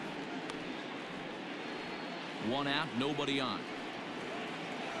 1 out, nobody on.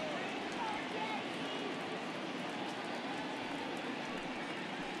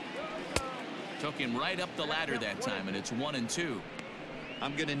 Took him right up the ladder that time, and it's 1-2.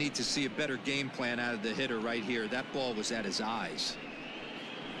 I'm going to need to see a better game plan out of the hitter right here. That ball was at his eyes.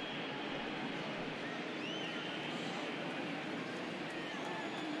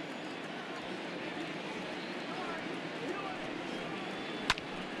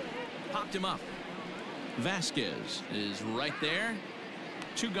 Popped him up. Vasquez is right there.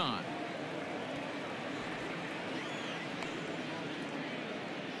 2 gone.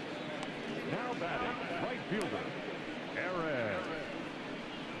 Now batting, right fielder, Aaron.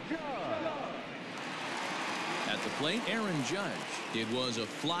 At At the plate, Aaron Judge. It was a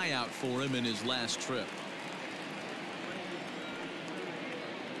flyout for him in his last trip.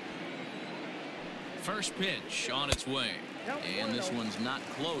 First pitch on its way. And this one's not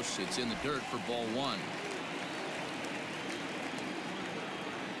close. It's in the dirt for ball one.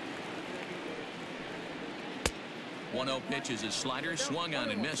 One 0 pitch is his slider, swung on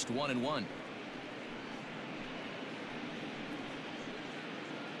and missed. 1-1.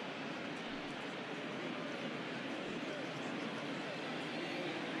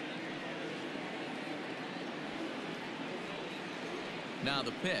 Now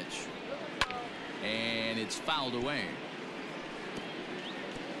the pitch. And it's fouled away.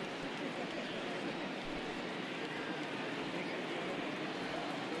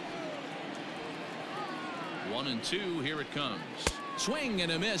 One and two, here it comes. Swing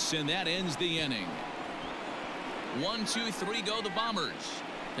and a miss, and that ends the inning. 1, 2, 3 go the Bombers.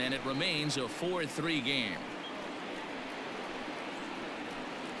 And it remains a 4-3 game.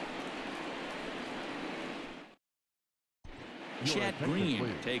 Chad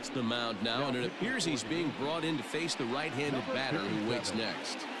Green takes the mound now, and it appears he's being brought in to face the right-handed batter who waits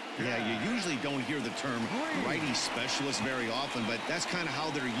next. Yeah, you usually don't hear the term righty specialist very often, but that's kind of how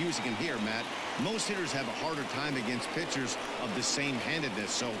they're using him here, Matt. Most hitters have a harder time against pitchers of the same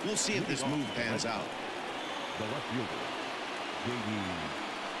handedness, so we'll see if this move pans out. The left fielder, J.D.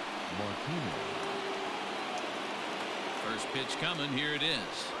 Martinez. First pitch coming. Here it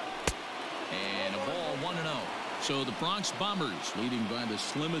is. And a ball, 1-0. So the Bronx Bombers leading by the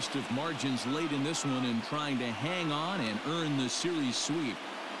slimmest of margins late in this one and trying to hang on and earn the series sweep.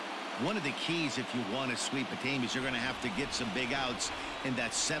 One of the keys if you want to sweep a team is you're going to have to get some big outs in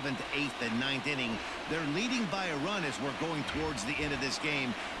that 7th, 8th, and 9th inning. They're leading by a run as we're going towards the end of this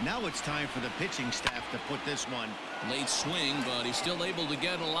game. Now it's time for the pitching staff to put this one. Late swing, but he's still able to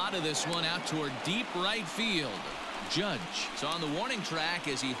get a lot of this one out toward deep right field. Judge is on the warning track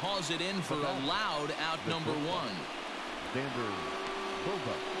as he hauls it in for a loud out number 1. Xander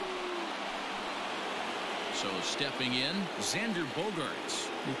Bogaerts. So stepping in, Xander Bogaerts,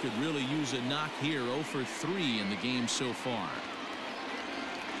 who could really use a knock here. 0 for 3 in the game so far.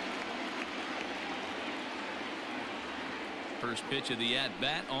 First pitch of the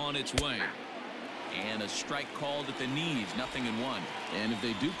at-bat on its way. And a strike called at the knees, 0-1. And if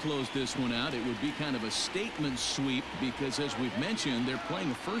they do close this one out, it would be kind of a statement sweep because, as we've mentioned, they're playing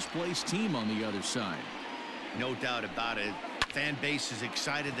a first-place team on the other side. No doubt about it. Fan base is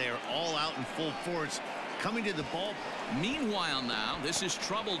excited. They are all out in full force coming to the ball. Meanwhile now, this is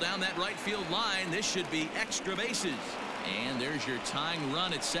trouble down that right field line. This should be extra bases. And there's your tying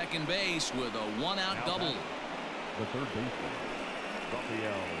run at second base with a one-out double. The third baseman,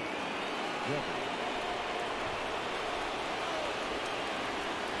 Rafael Devers.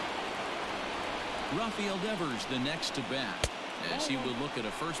 Rafael Devers the next to bat as he will look at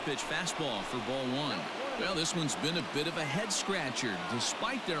a first pitch fastball for ball 1. Well, this one's been a bit of a head scratcher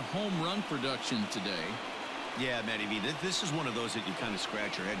despite their home run production today. Yeah, Matty V, this is one of those that you kind of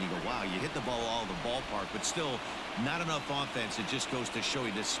scratch your head and you go, wow, you hit the ball all the ballpark, but still not enough offense. It just goes to show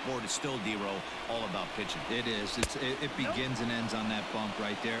you this sport is still, D-Row, all about pitching. It is. It begins and ends on that bump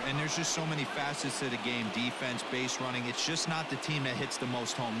right there. And there's just so many facets to the game. Defense, base running. It's just not the team that hits the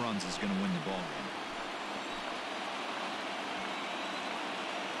most home runs is going to win the ball game.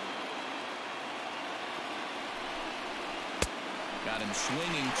 Got him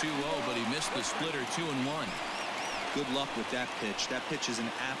swinging 2-0, but he missed the splitter 2-1. Good luck with that pitch. That pitch is an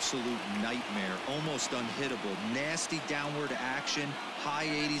absolute nightmare. Almost unhittable. Nasty downward action. High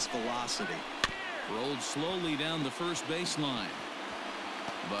 80s velocity. Rolled slowly down the first baseline.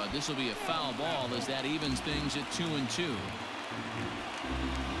 But this will be a foul ball as that evens things at 2-2.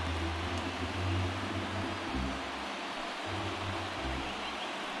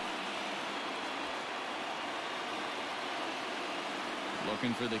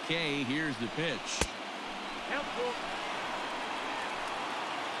 Looking for the K. Here's the pitch. Helpful.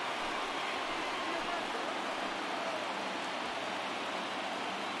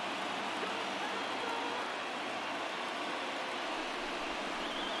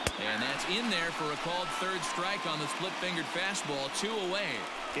 And that's in there for a called third strike on the split-fingered fastball. 2 away.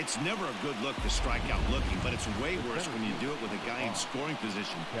 It's never a good look to strike out looking, but it's way worse when you do it with a guy in scoring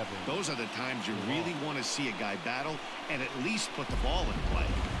position. Those are the times you really want to see a guy battle and at least put the ball in play.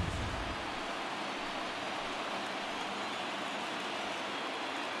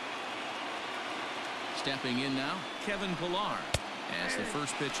 Stepping in now, Kevin Pillar. As the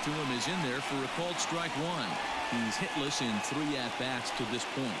first pitch to him is in there for a called strike 1. He's hitless in 3 at-bats to this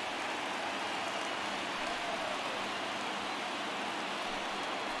point.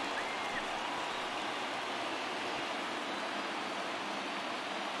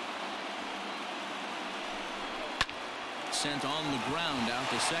 sent on the ground out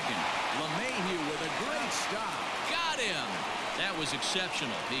to second. LeMahieu with a great stop. Got him. That was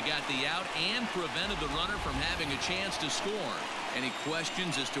exceptional. He got the out and prevented the runner from having a chance to score. Any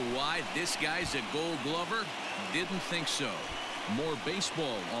questions as to why this guy's a Gold Glover? Didn't think so. More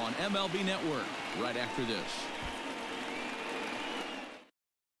baseball on MLB Network right after this.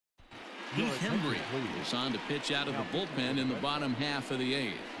 Heath Hembry is on to pitch out of the bullpen in the bottom half of the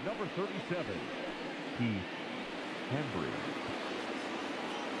 8th. Number 37, Heath Hembry.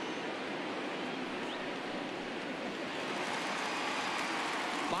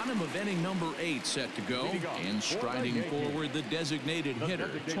 Bottom of inning number 8 set to go, and striding forward the designated hitter,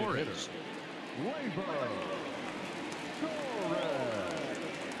 Torres.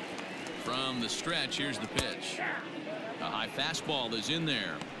 From the stretch, here's the pitch. A high fastball is in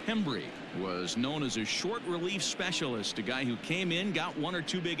there. Hembry was known as a short relief specialist, a guy who came in, got 1 or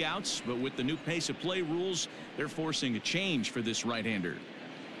 2 big outs, but with the new pace of play rules, they're forcing a change for this right-hander.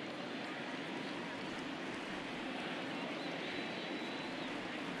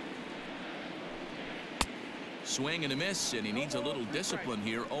 Swing and a miss, and he needs a little discipline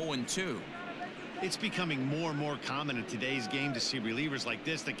here. 0-2. It's becoming more and more common in today's game to see relievers like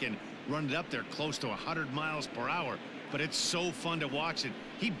this that can run it up there close to 100 miles per hour. But it's so fun to watch it.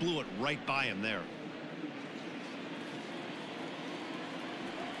 He blew it right by him there.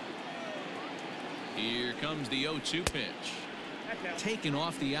 Here comes the 0-2 pitch. Taken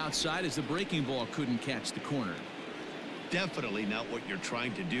off the outside as the breaking ball couldn't catch the corner. Definitely not what you're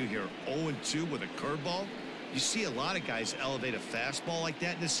trying to do here. 0-2 with a curveball. You see a lot of guys elevate a fastball like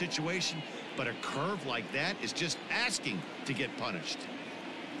that in this situation, but a curve like that is just asking to get punished.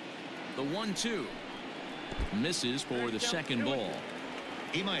 The 1-2 misses for the second ball.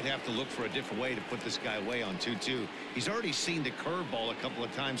 He might have to look for a different way to put this guy away on 2-2. He's already seen the curveball a couple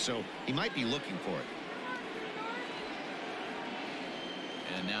of times, so he might be looking for it.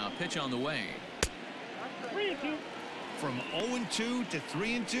 And now a pitch on the way. 3-2. From 0-2 to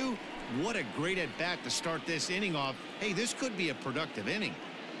 3-2, what a great at bat to start this inning off. Hey, this could be a productive inning.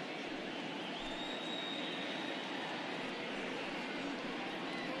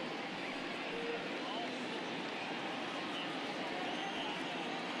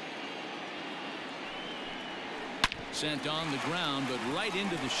 Sent on the ground, but right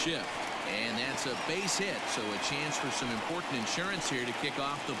into the shift. And that's a base hit, so a chance for some important insurance here to kick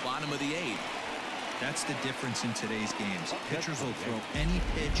off the bottom of the 8th. That's the difference in today's games. Pitchers will throw any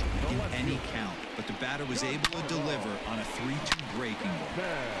pitch in any count, but the batter was able to deliver on a 3-2 breaking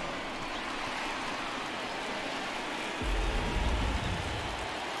ball.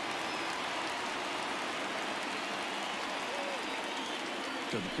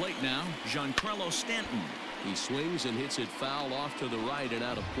 To the plate now, Giancarlo Stanton. He swings and hits it foul off to the right and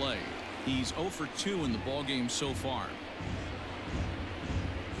out of play. He's 0 for 2 in the ballgame so far.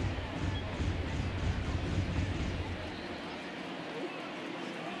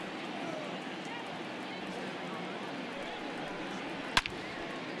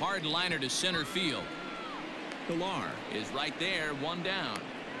 Hard liner to center field. Pilar is right there, 1 down.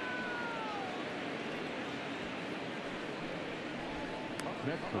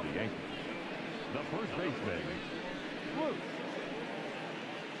 Next for the Yankees, the first baseman, Luke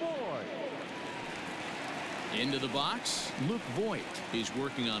Voigt. Into the box, Luke Voigt is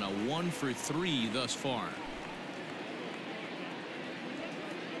working on a 1 for 3 thus far.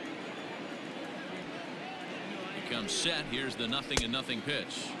 He comes set. Here's the 0-0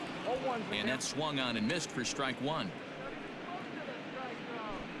 pitch. And that swung on and missed for strike 1.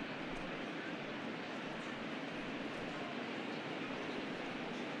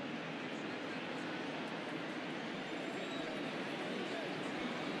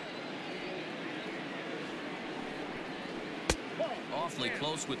 Awfully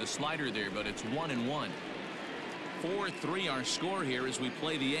close with the slider there, but it's 1-1. 4-3 our score here as we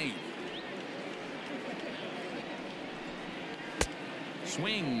play the 8th.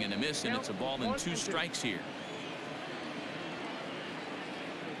 Swing and a miss, and it's a ball and 2 strikes here.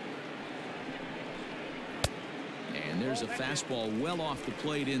 And there's a fastball well off the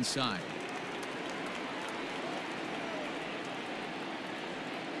plate inside.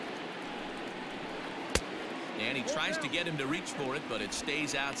 And he tries to get him to reach for it, but it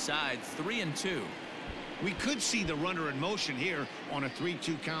stays outside. 3-2. We could see the runner in motion here on a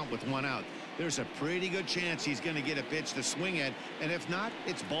 3-2 count with 1 out. There's a pretty good chance he's going to get a pitch to swing at, and if not,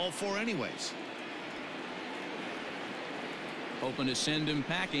 it's ball 4 anyways. Hoping to send him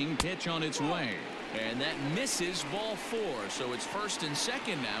packing. Pitch on its way. And that misses, ball 4. So it's 1st and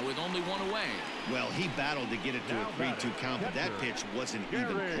 2nd now with only 1 away. Well, he battled to get it to a 3-2 count, but that pitch wasn't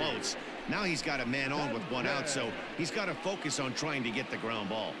even close. Now he's got a man on with one out, so he's got to focus on trying to get the ground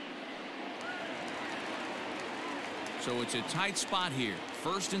ball. So it's a tight spot here.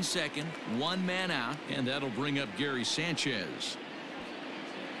 First and second, one man out, and that'll bring up Gary Sanchez.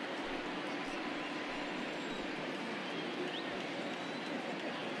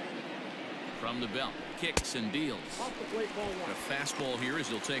 From the belt, kicks and deals. A fastball here as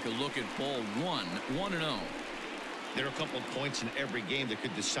he'll take a look at ball one, 1-0. There are a couple of points in every game that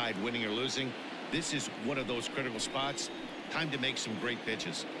could decide winning or losing. This is one of those critical spots. Time to make some great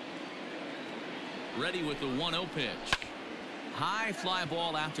pitches. Ready with the 1-0 pitch. High fly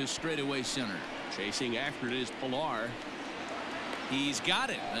ball out to straightaway center. Chasing after it is Pilar. He's got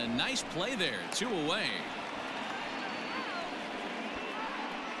it. A nice play there. 2 away.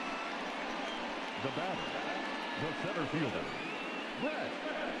 The batter, the center fielder, Brett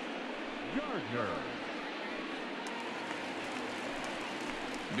Gardner.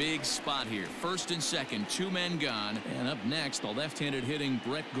 Big spot here. First and second, 2 men gone. And up next, the left-handed hitting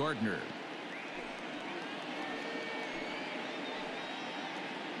Brett Gardner.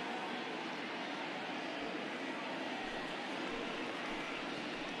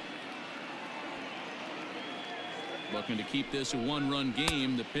 Looking to keep this a 1-run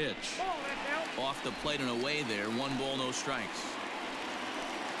game. The pitch. Off the plate and away there. 1 ball, no strikes.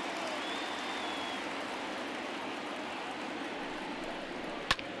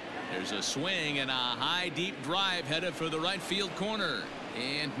 There's a swing and a high deep drive headed for the right field corner.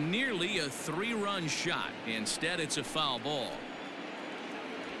 And nearly a 3-run shot. Instead, it's a foul ball.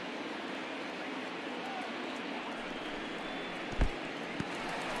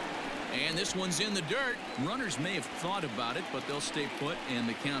 And this one's in the dirt. Runners may have thought about it, but they'll stay put, and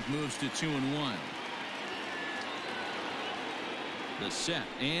the count moves to 2-1. The set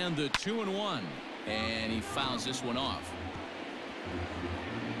and the 2-1. And he fouls this one off.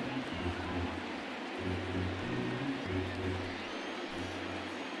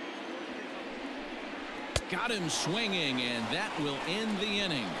 Got him swinging, and that will end the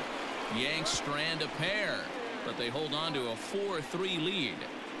inning. Yanks strand a pair, but they hold on to a 4-3 lead.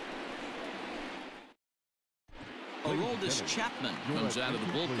 Aroldis Chapman comes out of the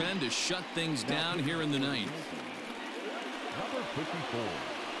bullpen to shut things down here in the ninth. Number 54,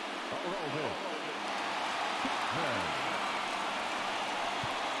 Aroldis Chapman.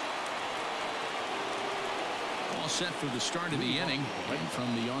 All set for the start of the inning. And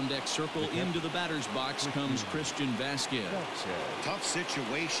from the on-deck circle into the batter's box comes Christian Vasquez. Tough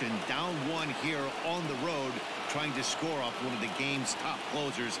situation, down 1 here on the road, trying to score off one of the game's top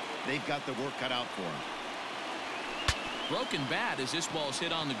closers. They've got the work cut out for him. Broken bat as this ball's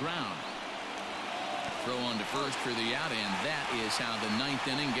hit on the ground. Throw on to first for the out, and that is how the 9th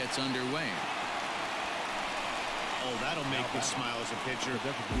inning gets underway. Oh, that'll make you smile as a pitcher.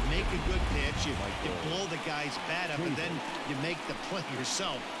 You make a good pitch, you blow the guy's bat up, and then you make the play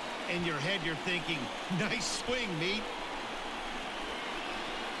yourself. In your head, you're thinking, nice swing, meat.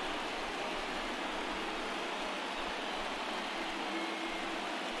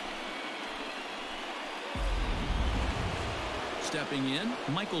 Stepping in,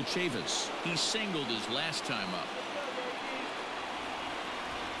 Michael Chavis. He singled his last time up.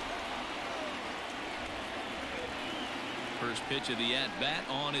 First pitch of the at-bat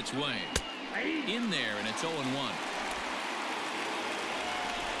on its way. In there, and it's 0-1.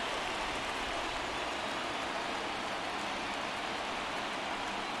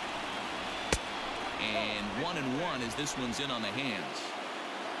 And 1-1 as this one's in on the hands.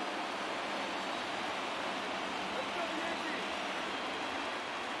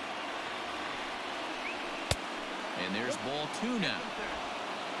 And there's ball 2 now.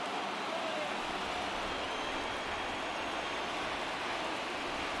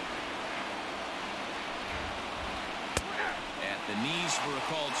 At the knees for a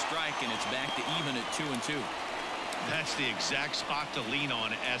called strike, and it's back to even at 2-2. That's the exact spot to lean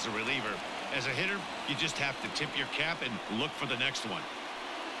on as a reliever. As a hitter, you just have to tip your cap and look for the next one.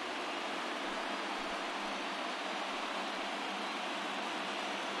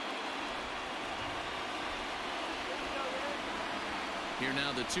 Here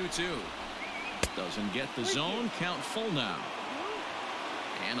now the 2-2. Doesn't get the zone. Count full now.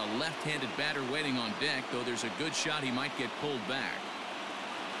 And a left-handed batter waiting on deck, though there's a good shot he might get pulled back.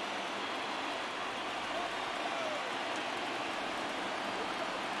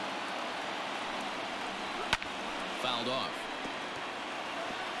 Fouled off.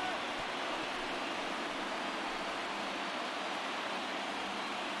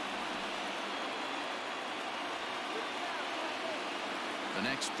 The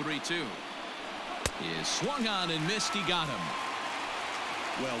next 3-2 is swung on and missed. He got him.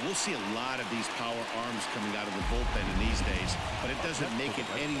 Well, we'll see a lot of these power arms coming out of the bullpen in these days, but it doesn't make it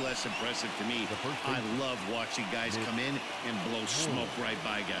any less impressive to me. I love watching guys come in and blow smoke right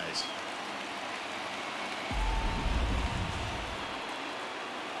by guys.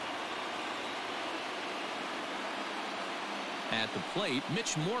 At the plate,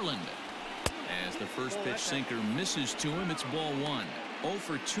 Mitch Moreland. As the first pitch sinker misses to him, it's ball one. 0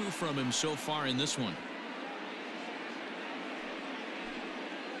 for 2 from him so far in this one.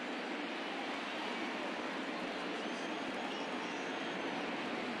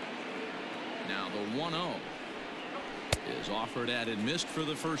 Now the 1-0 is offered at and missed for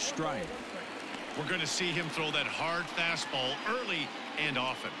the first strike. We're going to see him throw that hard fastball early and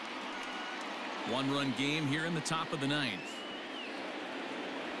often. 1-run game here in the top of the ninth.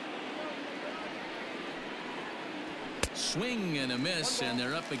 Swing and a miss, and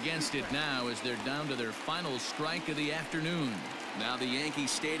they're up against it now as they're down to their final strike of the afternoon. Now the Yankee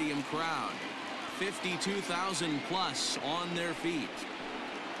Stadium crowd, 52,000 plus on their feet.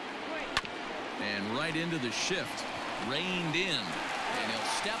 And right into the shift, reined in, and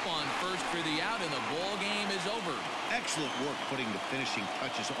he'll step on first for the out, and the ball game is over. Excellent work putting the finishing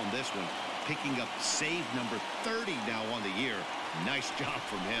touches on this one, picking up save number 30 now on the year. Nice job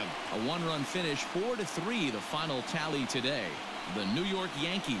from him. A one-run finish, 4-3, the final tally today. The New York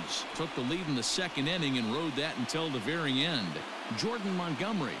Yankees took the lead in the second inning and rode that until the very end. Jordan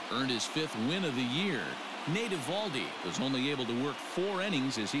Montgomery earned his 5th win of the year. Nate Eovaldi was only able to work 4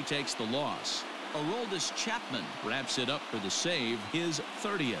 innings as he takes the loss. Aroldis Chapman wraps it up for the save, his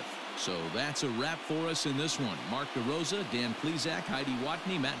 30th. So that's a wrap for us in this one. Mark DeRosa, Dan Plesac, Heidi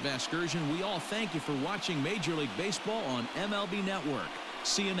Watney, Matt Vasgersian, we all thank you for watching Major League Baseball on MLB Network.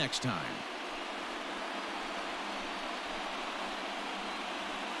 See you next time.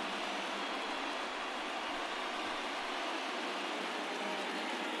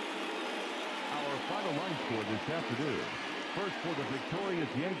 Our final line score this afternoon. First for the victorious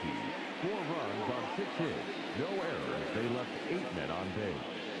Yankees, 4 runs on 6 hits, no errors. They left 8 men on base.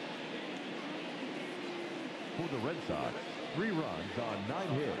 For the Red Sox, 3 runs on 9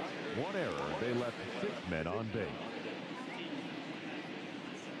 hits, 1 error. They left 6 men on base.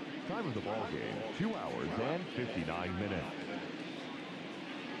 Time of the ball game, 2 hours and 59 minutes.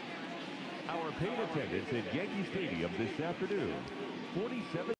 Our paid attendance at Yankee Stadium this afternoon, 47.